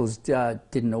 The disciples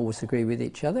didn't always agree with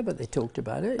each other, but they talked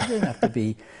about it. It doesn't have to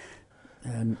be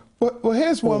well,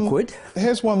 here's awkward.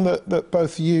 Here's one that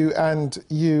both you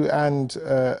and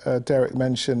Derek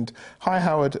mentioned. Hi,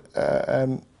 Howard,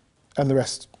 and the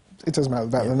rest. It doesn't matter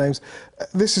about the names.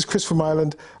 This is Chris from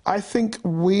Ireland. I think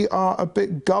we are a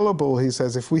bit gullible, he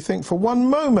says, if we think for one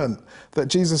moment that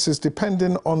Jesus is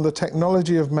dependent on the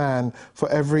technology of man for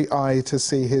every eye to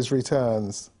see his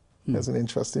returns. That's an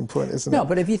interesting point, isn't it? No,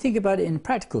 but if you think about it in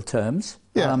practical terms,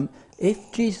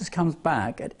 if Jesus comes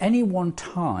back at any one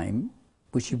time,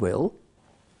 which he will,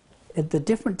 at the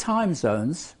different time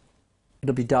zones,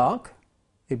 it'll be dark,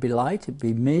 it'll be light, it'll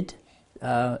be mid,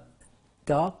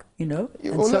 dark, Well,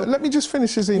 so, let me just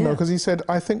finish his email, because he said,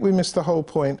 I think we missed the whole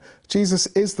point. Jesus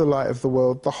is the light of the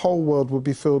world. The whole world will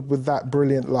be filled with that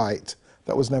brilliant light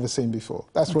that was never seen before.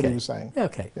 That's what he was saying.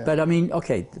 Okay, but I mean,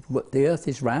 the earth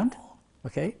is round,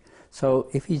 so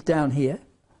if he's down here,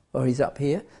 or he's up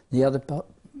here, the other part,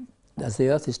 as the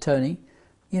earth is turning,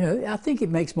 I think it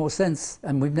makes more sense,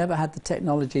 and we've never had the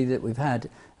technology that we've had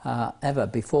ever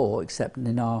before, except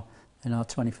in our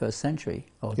 21st century,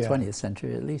 or 20th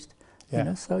century at least.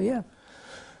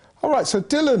 All right, so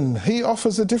Dylan, he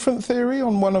offers a different theory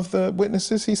on one of the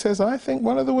witnesses. He says, I think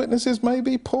one of the witnesses may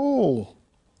be Paul,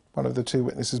 one of the two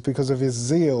witnesses, because of his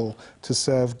zeal to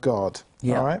serve God.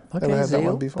 Yeah, all right? Okay, Never heard zeal, that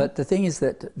one before? but the thing is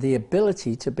that the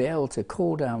ability to be able to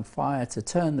call down fire, to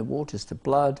turn the waters to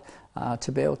blood,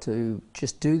 to be able to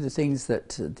just do the things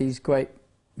that these great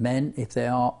men, if they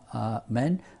are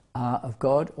men of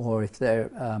God, or if they're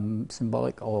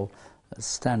symbolic or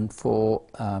stand for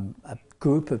a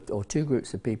group or two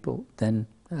groups of people, then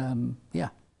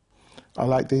I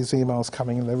like these emails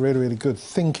coming in. They're really, really good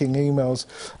thinking emails.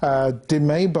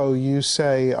 Demabo, you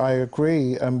say, I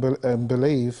agree and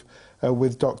believe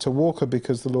with Dr. Walker,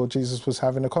 because the Lord Jesus was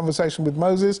having a conversation with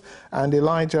Moses and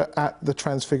Elijah at the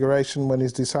Transfiguration when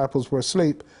his disciples were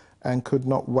asleep and could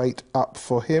not wait up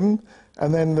for him.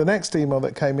 And then the next email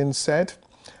that came in said,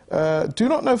 do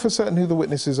not know for certain who the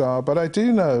witnesses are, but I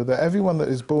do know that everyone that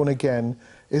is born again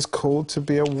is called to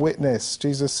be a witness.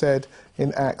 Jesus said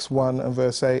in Acts 1 and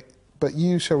verse 8, but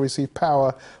you shall receive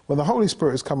power when the Holy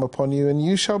Spirit has come upon you, and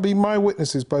you shall be my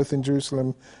witnesses both in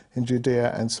Jerusalem, in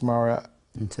Judea and Samaria,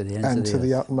 and to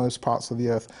the utmost parts of the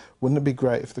earth. Wouldn't it be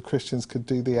great if the Christians could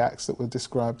do the acts that were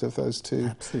described of those two?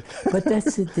 Absolutely. But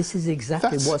this is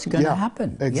exactly what's going to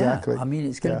happen. Exactly. Yeah. I mean,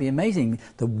 it's going to be amazing.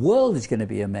 The world is going to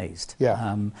be amazed.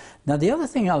 Yeah. Now, the other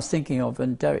thing I was thinking of,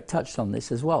 and Derek touched on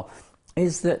this as well,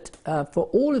 is that for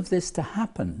all of this to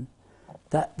happen,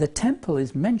 that the temple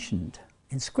is mentioned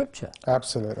in Scripture.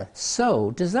 Absolutely.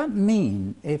 So, does that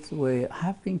mean if we're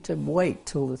having to wait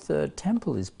till the third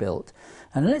temple is built,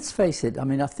 and let's face it, I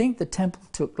mean, I think the temple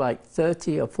took like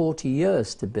 30 or 40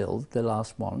 years to build, the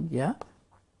last one, yeah?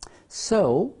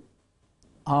 So,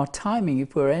 our timing,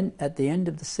 if we're at the end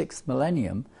of the 6th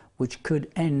millennium, which could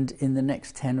end in the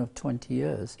next 10 or 20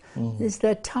 years, is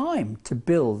there time to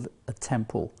build a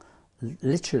temple,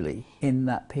 literally, in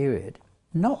that period?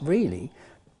 Not really.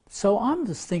 So I'm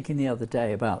just thinking the other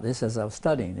day about this as I was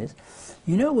studying this.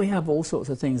 We have all sorts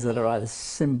of things that are either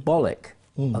symbolic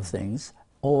of things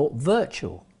or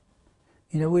virtual.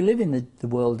 We live in the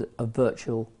world of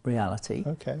virtual reality.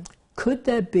 Okay. Could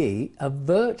there be a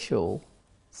virtual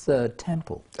third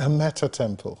temple? A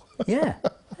meta-temple. Yeah,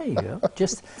 there you go.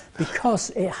 Just because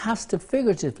it has to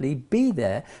figuratively be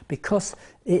there, because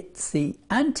it's the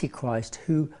Antichrist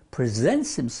who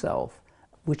presents himself,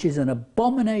 which is an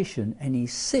abomination, and he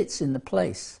sits in the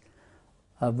place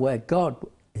of where God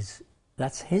is.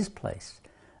 That's his place.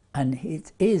 And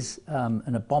it is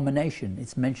an abomination.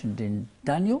 It's mentioned in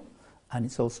Daniel, and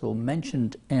it's also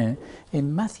mentioned in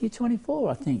Matthew 24.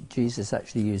 I think Jesus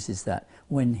actually uses that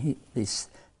when this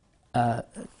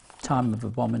time of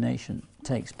abomination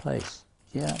takes place.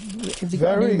 Yeah, if you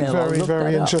got an email, I'll look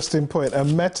very that up. interesting point. A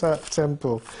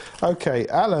meta-temple. Okay,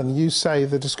 Alan, you say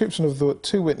the description of the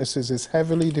two witnesses is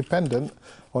heavily dependent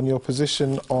on your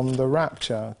position on the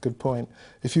rapture. Good point.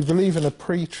 If you believe in a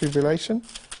pre-tribulation,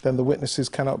 then the witnesses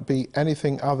cannot be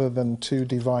anything other than two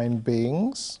divine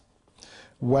beings,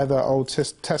 whether Old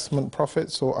Testament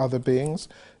prophets or other beings.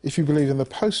 If you believe in the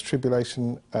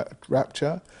post-tribulation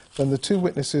rapture, then the two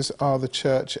witnesses are the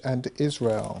church and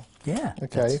Israel. Yeah,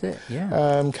 okay. that's it,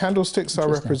 yeah. Candlesticks are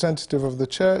representative of the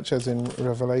church, as in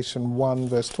Revelation 1,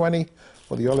 verse 20,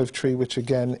 or the olive tree, which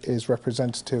again is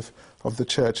representative of the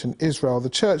church and Israel. The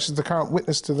church is the current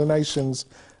witness to the nations,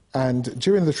 and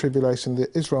during the tribulation, the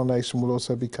Israel nation will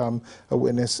also become a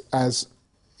witness, as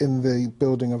in the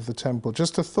building of the temple.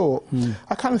 Just a thought.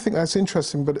 I kind of think that's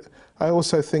interesting, but I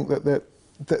also think that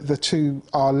the two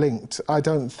are linked. I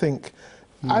don't think...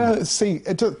 I don't see...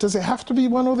 Does it have to be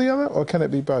one or the other, or can it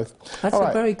be both? That's All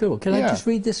right. very good. Can I just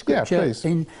read this scripture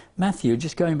in Matthew,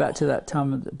 just going back to that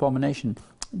time of abomination?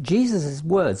 Jesus'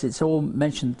 words, it's all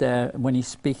mentioned there when he's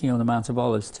speaking on the Mount of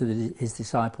Olives to his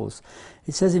disciples.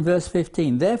 It says in verse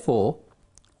 15, "Therefore,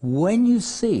 when you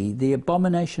see the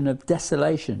abomination of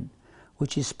desolation,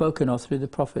 which is spoken of through the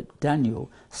prophet Daniel,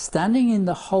 standing in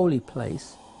the holy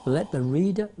place, let the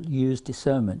reader use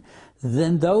discernment.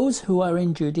 Then those who are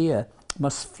in Judea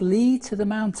must flee to the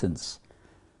mountains."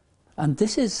 And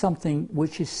this is something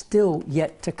which is still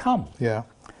yet to come. Yeah.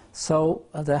 So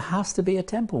there has to be a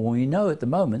temple. Well, we know at the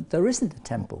moment there isn't a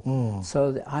temple.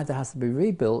 So it either has to be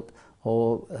rebuilt,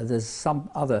 or there's some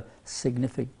other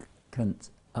significant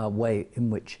way in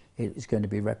which it is going to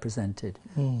be represented.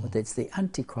 But it's the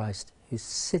Antichrist who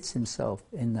sits himself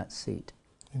in that seat.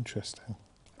 Interesting.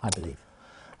 I believe.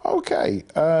 Okay,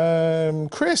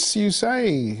 Chris, you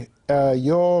say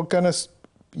you're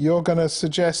gonna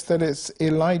suggest that it's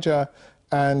Elijah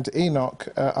and Enoch.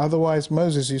 Otherwise,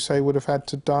 Moses, you say, would have had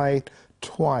to die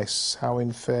twice. How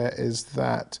unfair is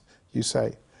that? You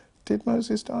say. Did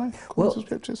Moses die? According to the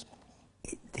scriptures.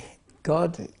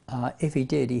 God, if he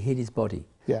did, he hid his body.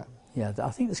 Yeah. Yeah. I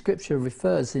think the scripture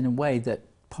refers in a way that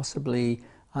possibly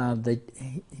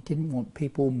he didn't want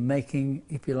people making,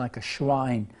 if you like, a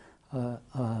shrine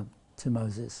to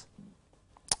Moses.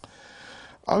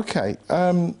 Okay.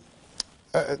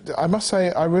 I must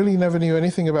say, I really never knew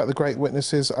anything about the great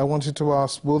witnesses. I wanted to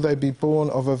ask, will they be born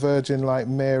of a virgin like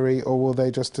Mary, or will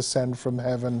they just descend from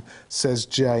heaven, says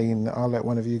Jane. I'll let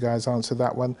one of you guys answer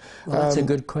that one. Well, that's a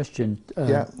good question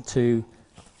to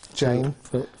Jane.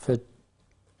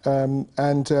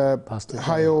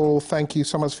 Hi all, thank you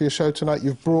so much for your show tonight.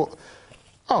 You've brought...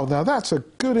 Oh, now that's a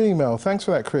good email. Thanks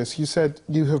for that, Chris. You said,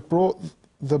 you have brought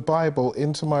the Bible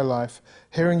into my life.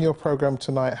 Hearing your program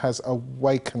tonight has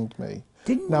awakened me.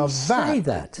 Didn't you say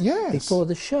that before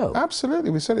the show?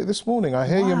 Absolutely. We said it this morning. I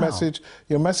hear your message.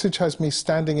 Your message has me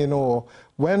standing in awe.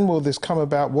 When will this come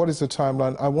about? What is the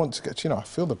timeline? I want to get, I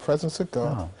feel the presence of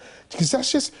God. Because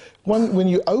that's just, when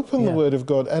you open the Word of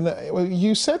God, and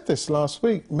you said this last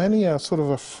week, many are sort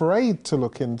of afraid to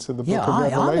look into the book of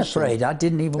Revelation. I'm afraid. I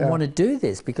didn't even want to do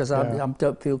this because I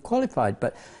don't feel qualified.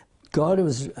 But God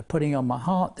was putting on my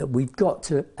heart that we've got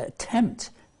to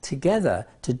attempt together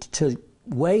to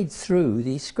wade through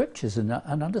these scriptures and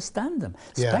understand them,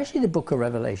 especially the book of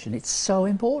Revelation. It's so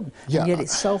important, and yet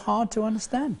it's so hard to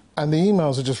understand. And the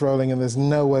emails are just rolling, and there's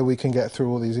no way we can get through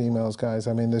all these emails, guys.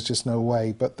 I mean, there's just no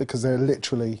way, but because they're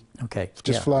literally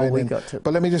just flying in.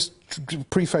 But let me just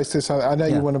preface this. I know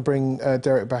you want to bring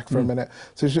Derek back for a minute,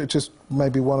 so just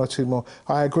maybe one or two more.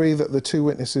 I agree that the two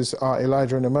witnesses are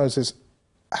Elijah and Moses.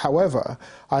 However,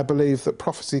 I believe that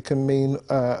prophecy can mean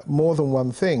more than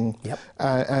one thing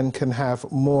and can have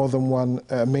more than one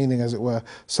meaning, as it were.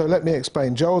 So let me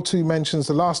explain. Joel 2 mentions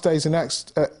the last days in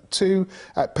Acts 2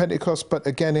 at Pentecost, but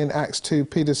again in Acts 2,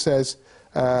 Peter says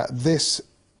this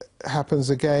happens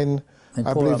again.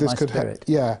 I believe this could happen.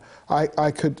 Yeah,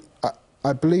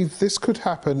 I believe this could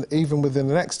happen even within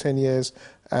the next 10 years,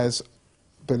 as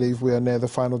believe we are near the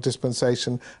final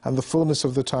dispensation and the fullness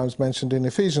of the times mentioned in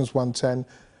Ephesians 1:10.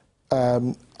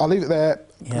 I'll leave it there.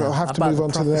 I'll have to move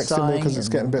on to the next thing because it's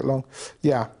getting a bit long.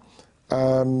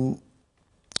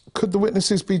 Could the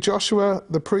witnesses be Joshua,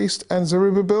 the priest, and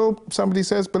Zerubbabel? Somebody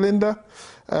says, Belinda.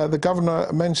 The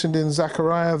governor mentioned in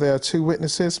Zechariah, there are 2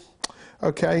 witnesses.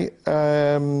 Okay,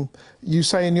 you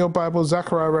say in your Bible,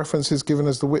 Zechariah references given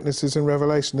as the witnesses in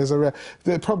Revelation.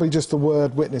 They're probably just the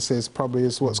word witnesses, probably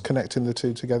is what's connecting the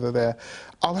 2 together there.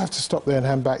 I'll have to stop there and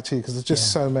hand back to you because there's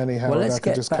just so many, Howard. Well, let's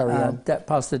get just carry on.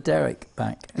 Pastor Derek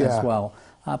back as well.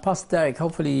 Pastor Derek,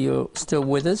 hopefully you're still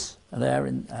with us there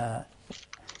in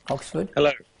Oxford.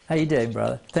 Hello. How you doing,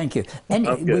 brother? Thank you.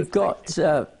 We've got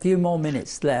a few more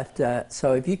minutes left,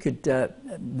 so if you could,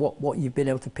 what you've been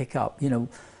able to pick up,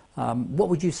 what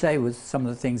would you say was some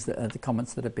of the things the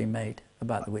comments that have been made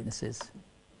about the witnesses?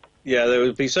 Yeah, there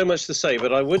would be so much to say,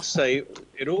 but I would say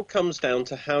it all comes down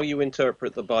to how you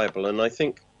interpret the Bible, and I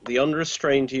think the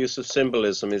unrestrained use of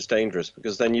symbolism is dangerous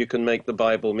because then you can make the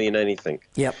Bible mean anything.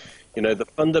 Yep. The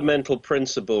fundamental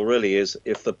principle really is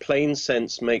if the plain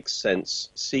sense makes sense,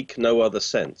 seek no other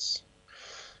sense.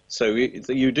 So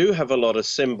you do have a lot of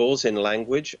symbols in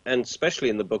language, and especially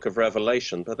in the book of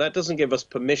Revelation, but that doesn't give us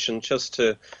permission just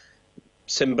to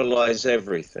symbolize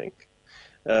everything.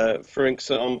 For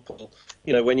example,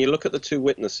 when you look at the 2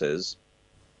 witnesses,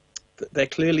 they're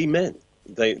clearly men.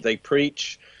 They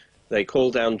preach, they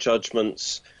call down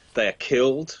judgments, they're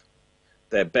killed,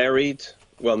 they're buried.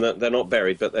 Well, they're not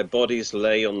buried, but their bodies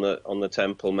lay on the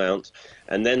Temple Mount,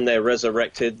 and then they're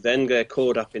resurrected. Then they're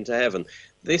caught up into heaven.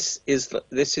 This is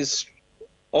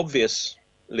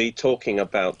obviously talking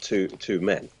about two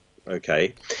men.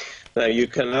 Okay, now you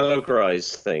can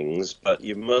allegorize things, but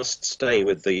you must stay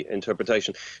with the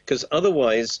interpretation, because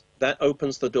otherwise that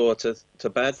opens the door to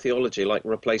bad theology, like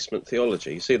replacement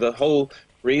theology. See, the whole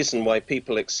reason why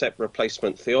people accept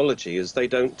replacement theology is they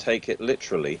don't take it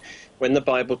literally. When the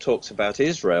Bible talks about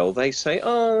Israel, they say,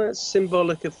 oh, that's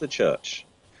symbolic of the church.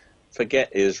 Forget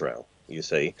Israel, you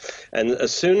see. And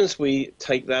as soon as we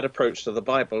take that approach to the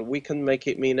Bible, we can make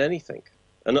it mean anything.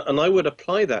 And I would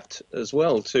apply that as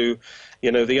well to,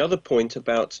 the other point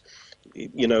about,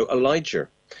 Elijah.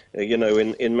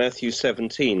 In Matthew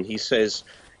 17, he says,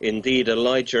 indeed,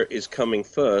 Elijah is coming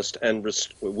first and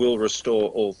will restore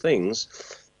all things.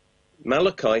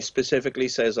 Malachi specifically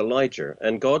says Elijah,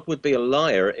 and God would be a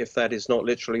liar if that is not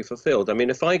literally fulfilled. I mean,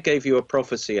 if I gave you a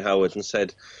prophecy, Howard, and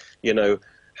said,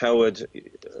 Howard,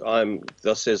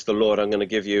 thus says the Lord, I'm going to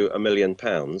give you £1 million,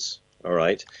 all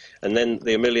right, and then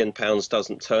the £1 million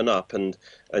doesn't turn up, and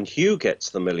Hugh gets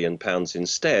the £1 million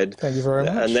instead. Thank you very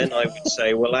much. And then I would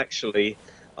say, well, actually,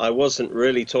 I wasn't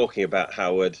really talking about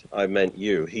Howard, I meant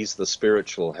you. He's the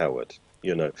spiritual Howard.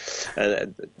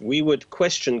 And we would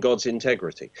question God's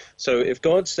integrity. So if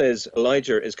God says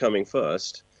Elijah is coming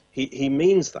first, he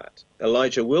means that.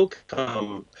 Elijah will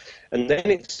come. And then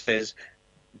it says,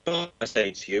 but I say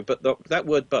to you, but that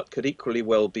word but could equally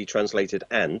well be translated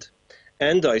and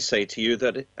I say to you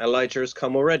that Elijah has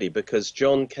come already, because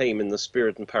John came in the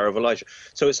spirit and power of Elijah.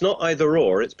 So it's not either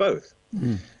or, it's both.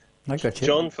 I got you.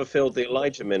 John fulfilled the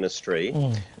Elijah ministry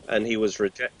and he was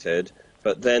rejected,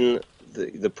 but then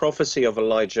the prophecy of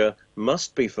Elijah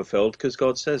must be fulfilled because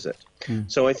God says it.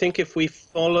 So I think if we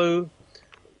follow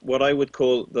what I would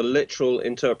call the literal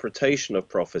interpretation of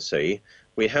prophecy,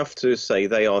 we have to say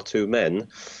they are 2 men.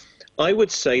 I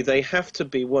would say they have to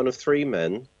be one of 3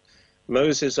 men,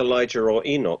 Moses, Elijah, or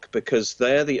Enoch, because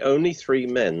they're the only 3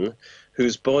 men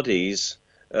whose bodies,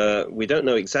 we don't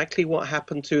know exactly what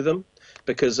happened to them,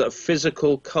 because a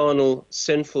physical, carnal,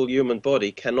 sinful human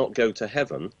body cannot go to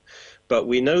heaven. But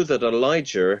we know that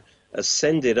Elijah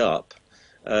ascended up,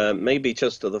 maybe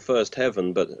just to the first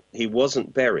heaven, but he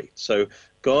wasn't buried. So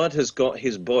God has got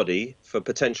his body for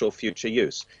potential future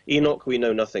use. Enoch we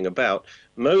know nothing about.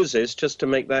 Moses, just to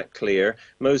make that clear,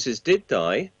 Moses did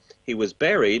die, he was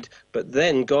buried, but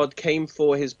then God came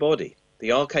for his body.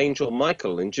 The archangel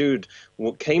Michael in Jude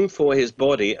came for his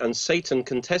body, and Satan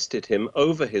contested him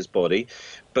over his body,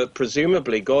 but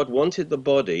presumably God wanted the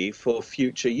body for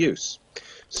future use.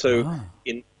 So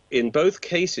in both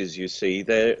cases, you see,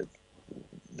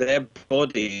 their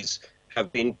bodies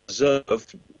have been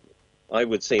preserved, I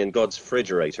would say, in God's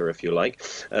refrigerator, if you like,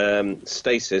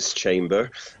 stasis chamber,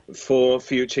 for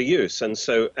future use. And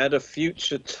so at a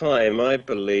future time, I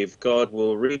believe God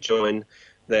will rejoin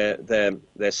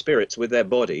their spirits with their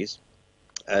bodies,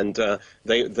 and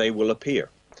they will appear,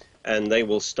 and they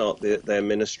will start their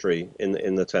ministry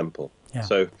in the temple. Yeah.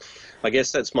 So I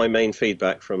guess that's my main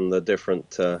feedback from the different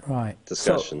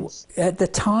discussions. So at the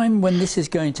time when this is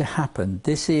going to happen,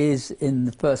 this is in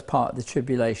the first part of the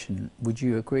tribulation. Would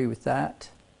you agree with that?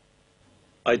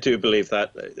 I do believe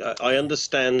that. I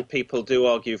understand people do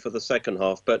argue for the second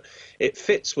half, but it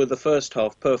fits with the first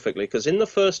half perfectly, because in the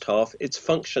first half it's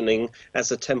functioning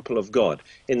as a temple of God.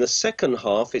 In the second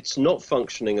half it's not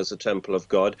functioning as a temple of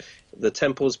God. The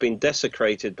temple's been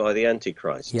desecrated by the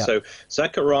Antichrist. Yeah. So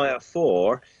Zechariah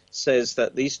 4 says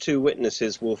that these two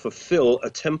witnesses will fulfill a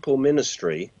temple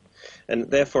ministry, and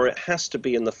therefore it has to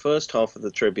be in the first half of the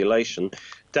tribulation.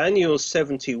 Daniel's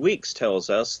 70 weeks tells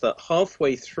us that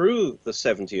halfway through the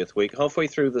 70th week, halfway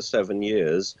through the 7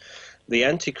 years, the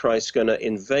Antichrist is going to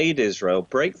invade Israel,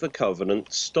 break the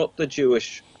covenant, stop the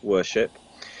Jewish worship,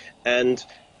 and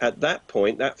at that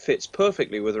point, that fits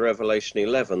perfectly with Revelation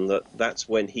 11, that's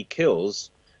when he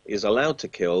is allowed to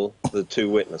kill the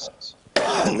two witnesses,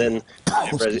 and then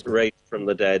raised from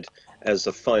the dead as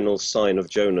the final sign of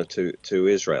Jonah to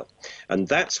Israel. And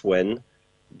that's when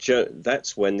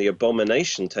the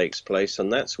abomination takes place,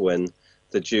 and that's when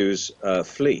the Jews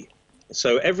flee.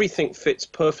 So everything fits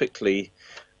perfectly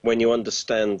when you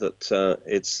understand that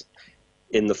it's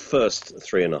in the first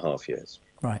 3.5 years.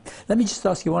 Right. Let me just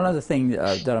ask you one other thing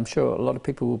that I'm sure a lot of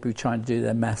people will be trying to do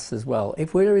their maths as well.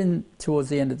 If we're in towards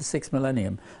the end of the 6th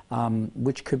millennium,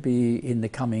 which could be in the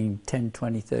coming 10,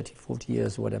 20, 30, 40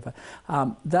 years or whatever,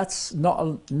 that's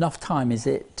not enough time, is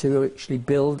it, to actually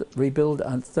rebuild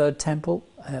a third temple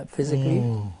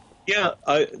physically? Yeah,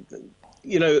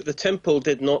 the temple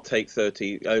did not take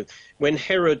 30. When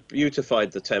Herod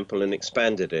beautified the temple and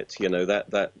expanded it,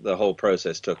 that the whole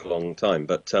process took a long time.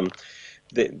 But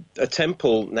a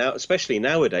temple now, especially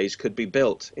nowadays, could be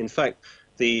built. In fact,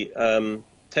 the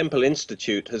Temple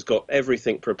Institute has got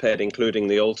everything prepared, including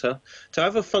the altar. To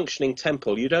have a functioning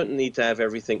temple, you don't need to have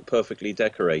everything perfectly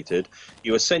decorated.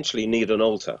 You essentially need an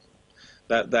altar.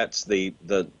 That's the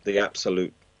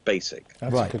absolute basic.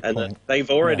 That's a good point. They've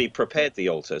already prepared the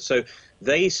altar. So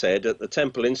they said at the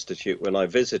Temple Institute, when I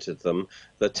visited them,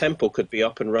 the temple could be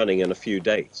up and running in a few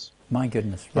days. My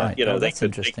goodness, right. That's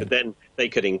interesting. They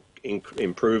could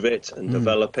improve it and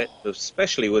develop it,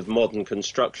 especially with modern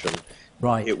construction.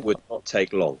 Right. It would not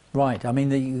take long. Right. I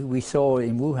mean, we saw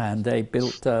in Wuhan, they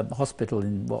built a hospital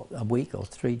in, a week or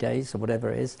 3 days or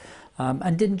whatever it is.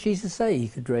 And didn't Jesus say he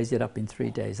could raise it up in 3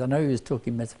 days? I know he was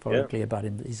talking metaphorically about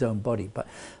his own body, but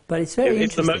it's very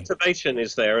interesting. If the motivation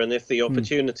is there and if the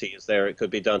opportunity is there, it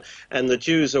could be done. And the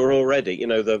Jews are already,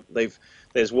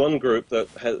 there's one group that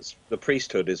has the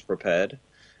priesthood is prepared,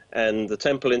 and the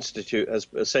Temple Institute has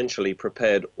essentially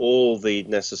prepared all the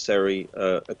necessary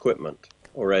equipment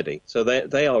already. So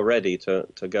they are ready to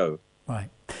go. Right.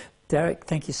 Derek,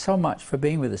 thank you so much for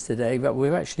being with us today. But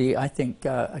we've actually, I think,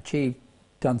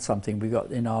 done something we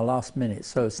got in our last minute.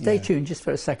 So stay tuned just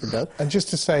for a second, though. And just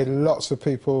to say, lots of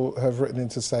people have written in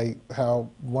to say how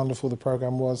wonderful the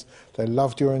programme was. They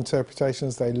loved your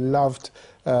interpretations. They loved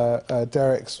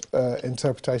Derek's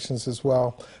interpretations as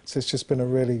well. So it's just been a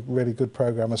really, really good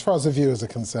programme, as far as the viewers are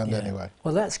concerned anyway.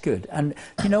 Well, that's good. And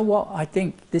you know what? I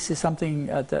think this is something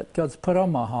that God's put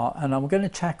on my heart, and I'm going to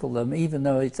tackle them, even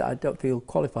though I don't feel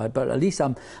qualified. But at least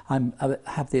I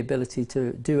have the ability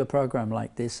to do a programme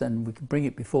like this, and we can bring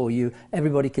it before you.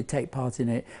 Everybody could take part in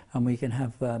it, and we can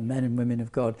have men and women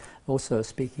of God also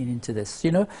speaking into this.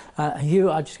 Hugh,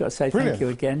 I just got to say thank you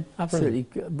again. Absolutely,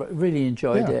 really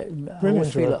enjoyed it. I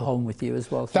always feel at home with you as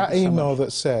well. That email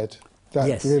that said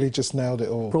that really just nailed it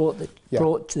all. Brought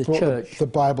to the church the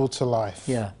Bible to life.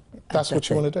 Yeah. That's what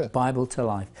you want to do. Bible to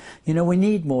life. We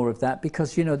need more of that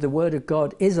because, the Word of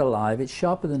God is alive. It's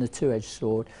sharper than a two-edged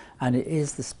sword, and it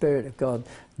is the Spirit of God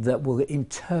that will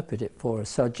interpret it for us.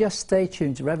 So just stay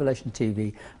tuned to Revelation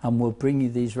TV, and we'll bring you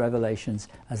these revelations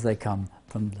as they come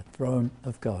from the throne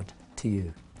of God to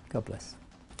you. God bless.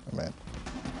 Amen.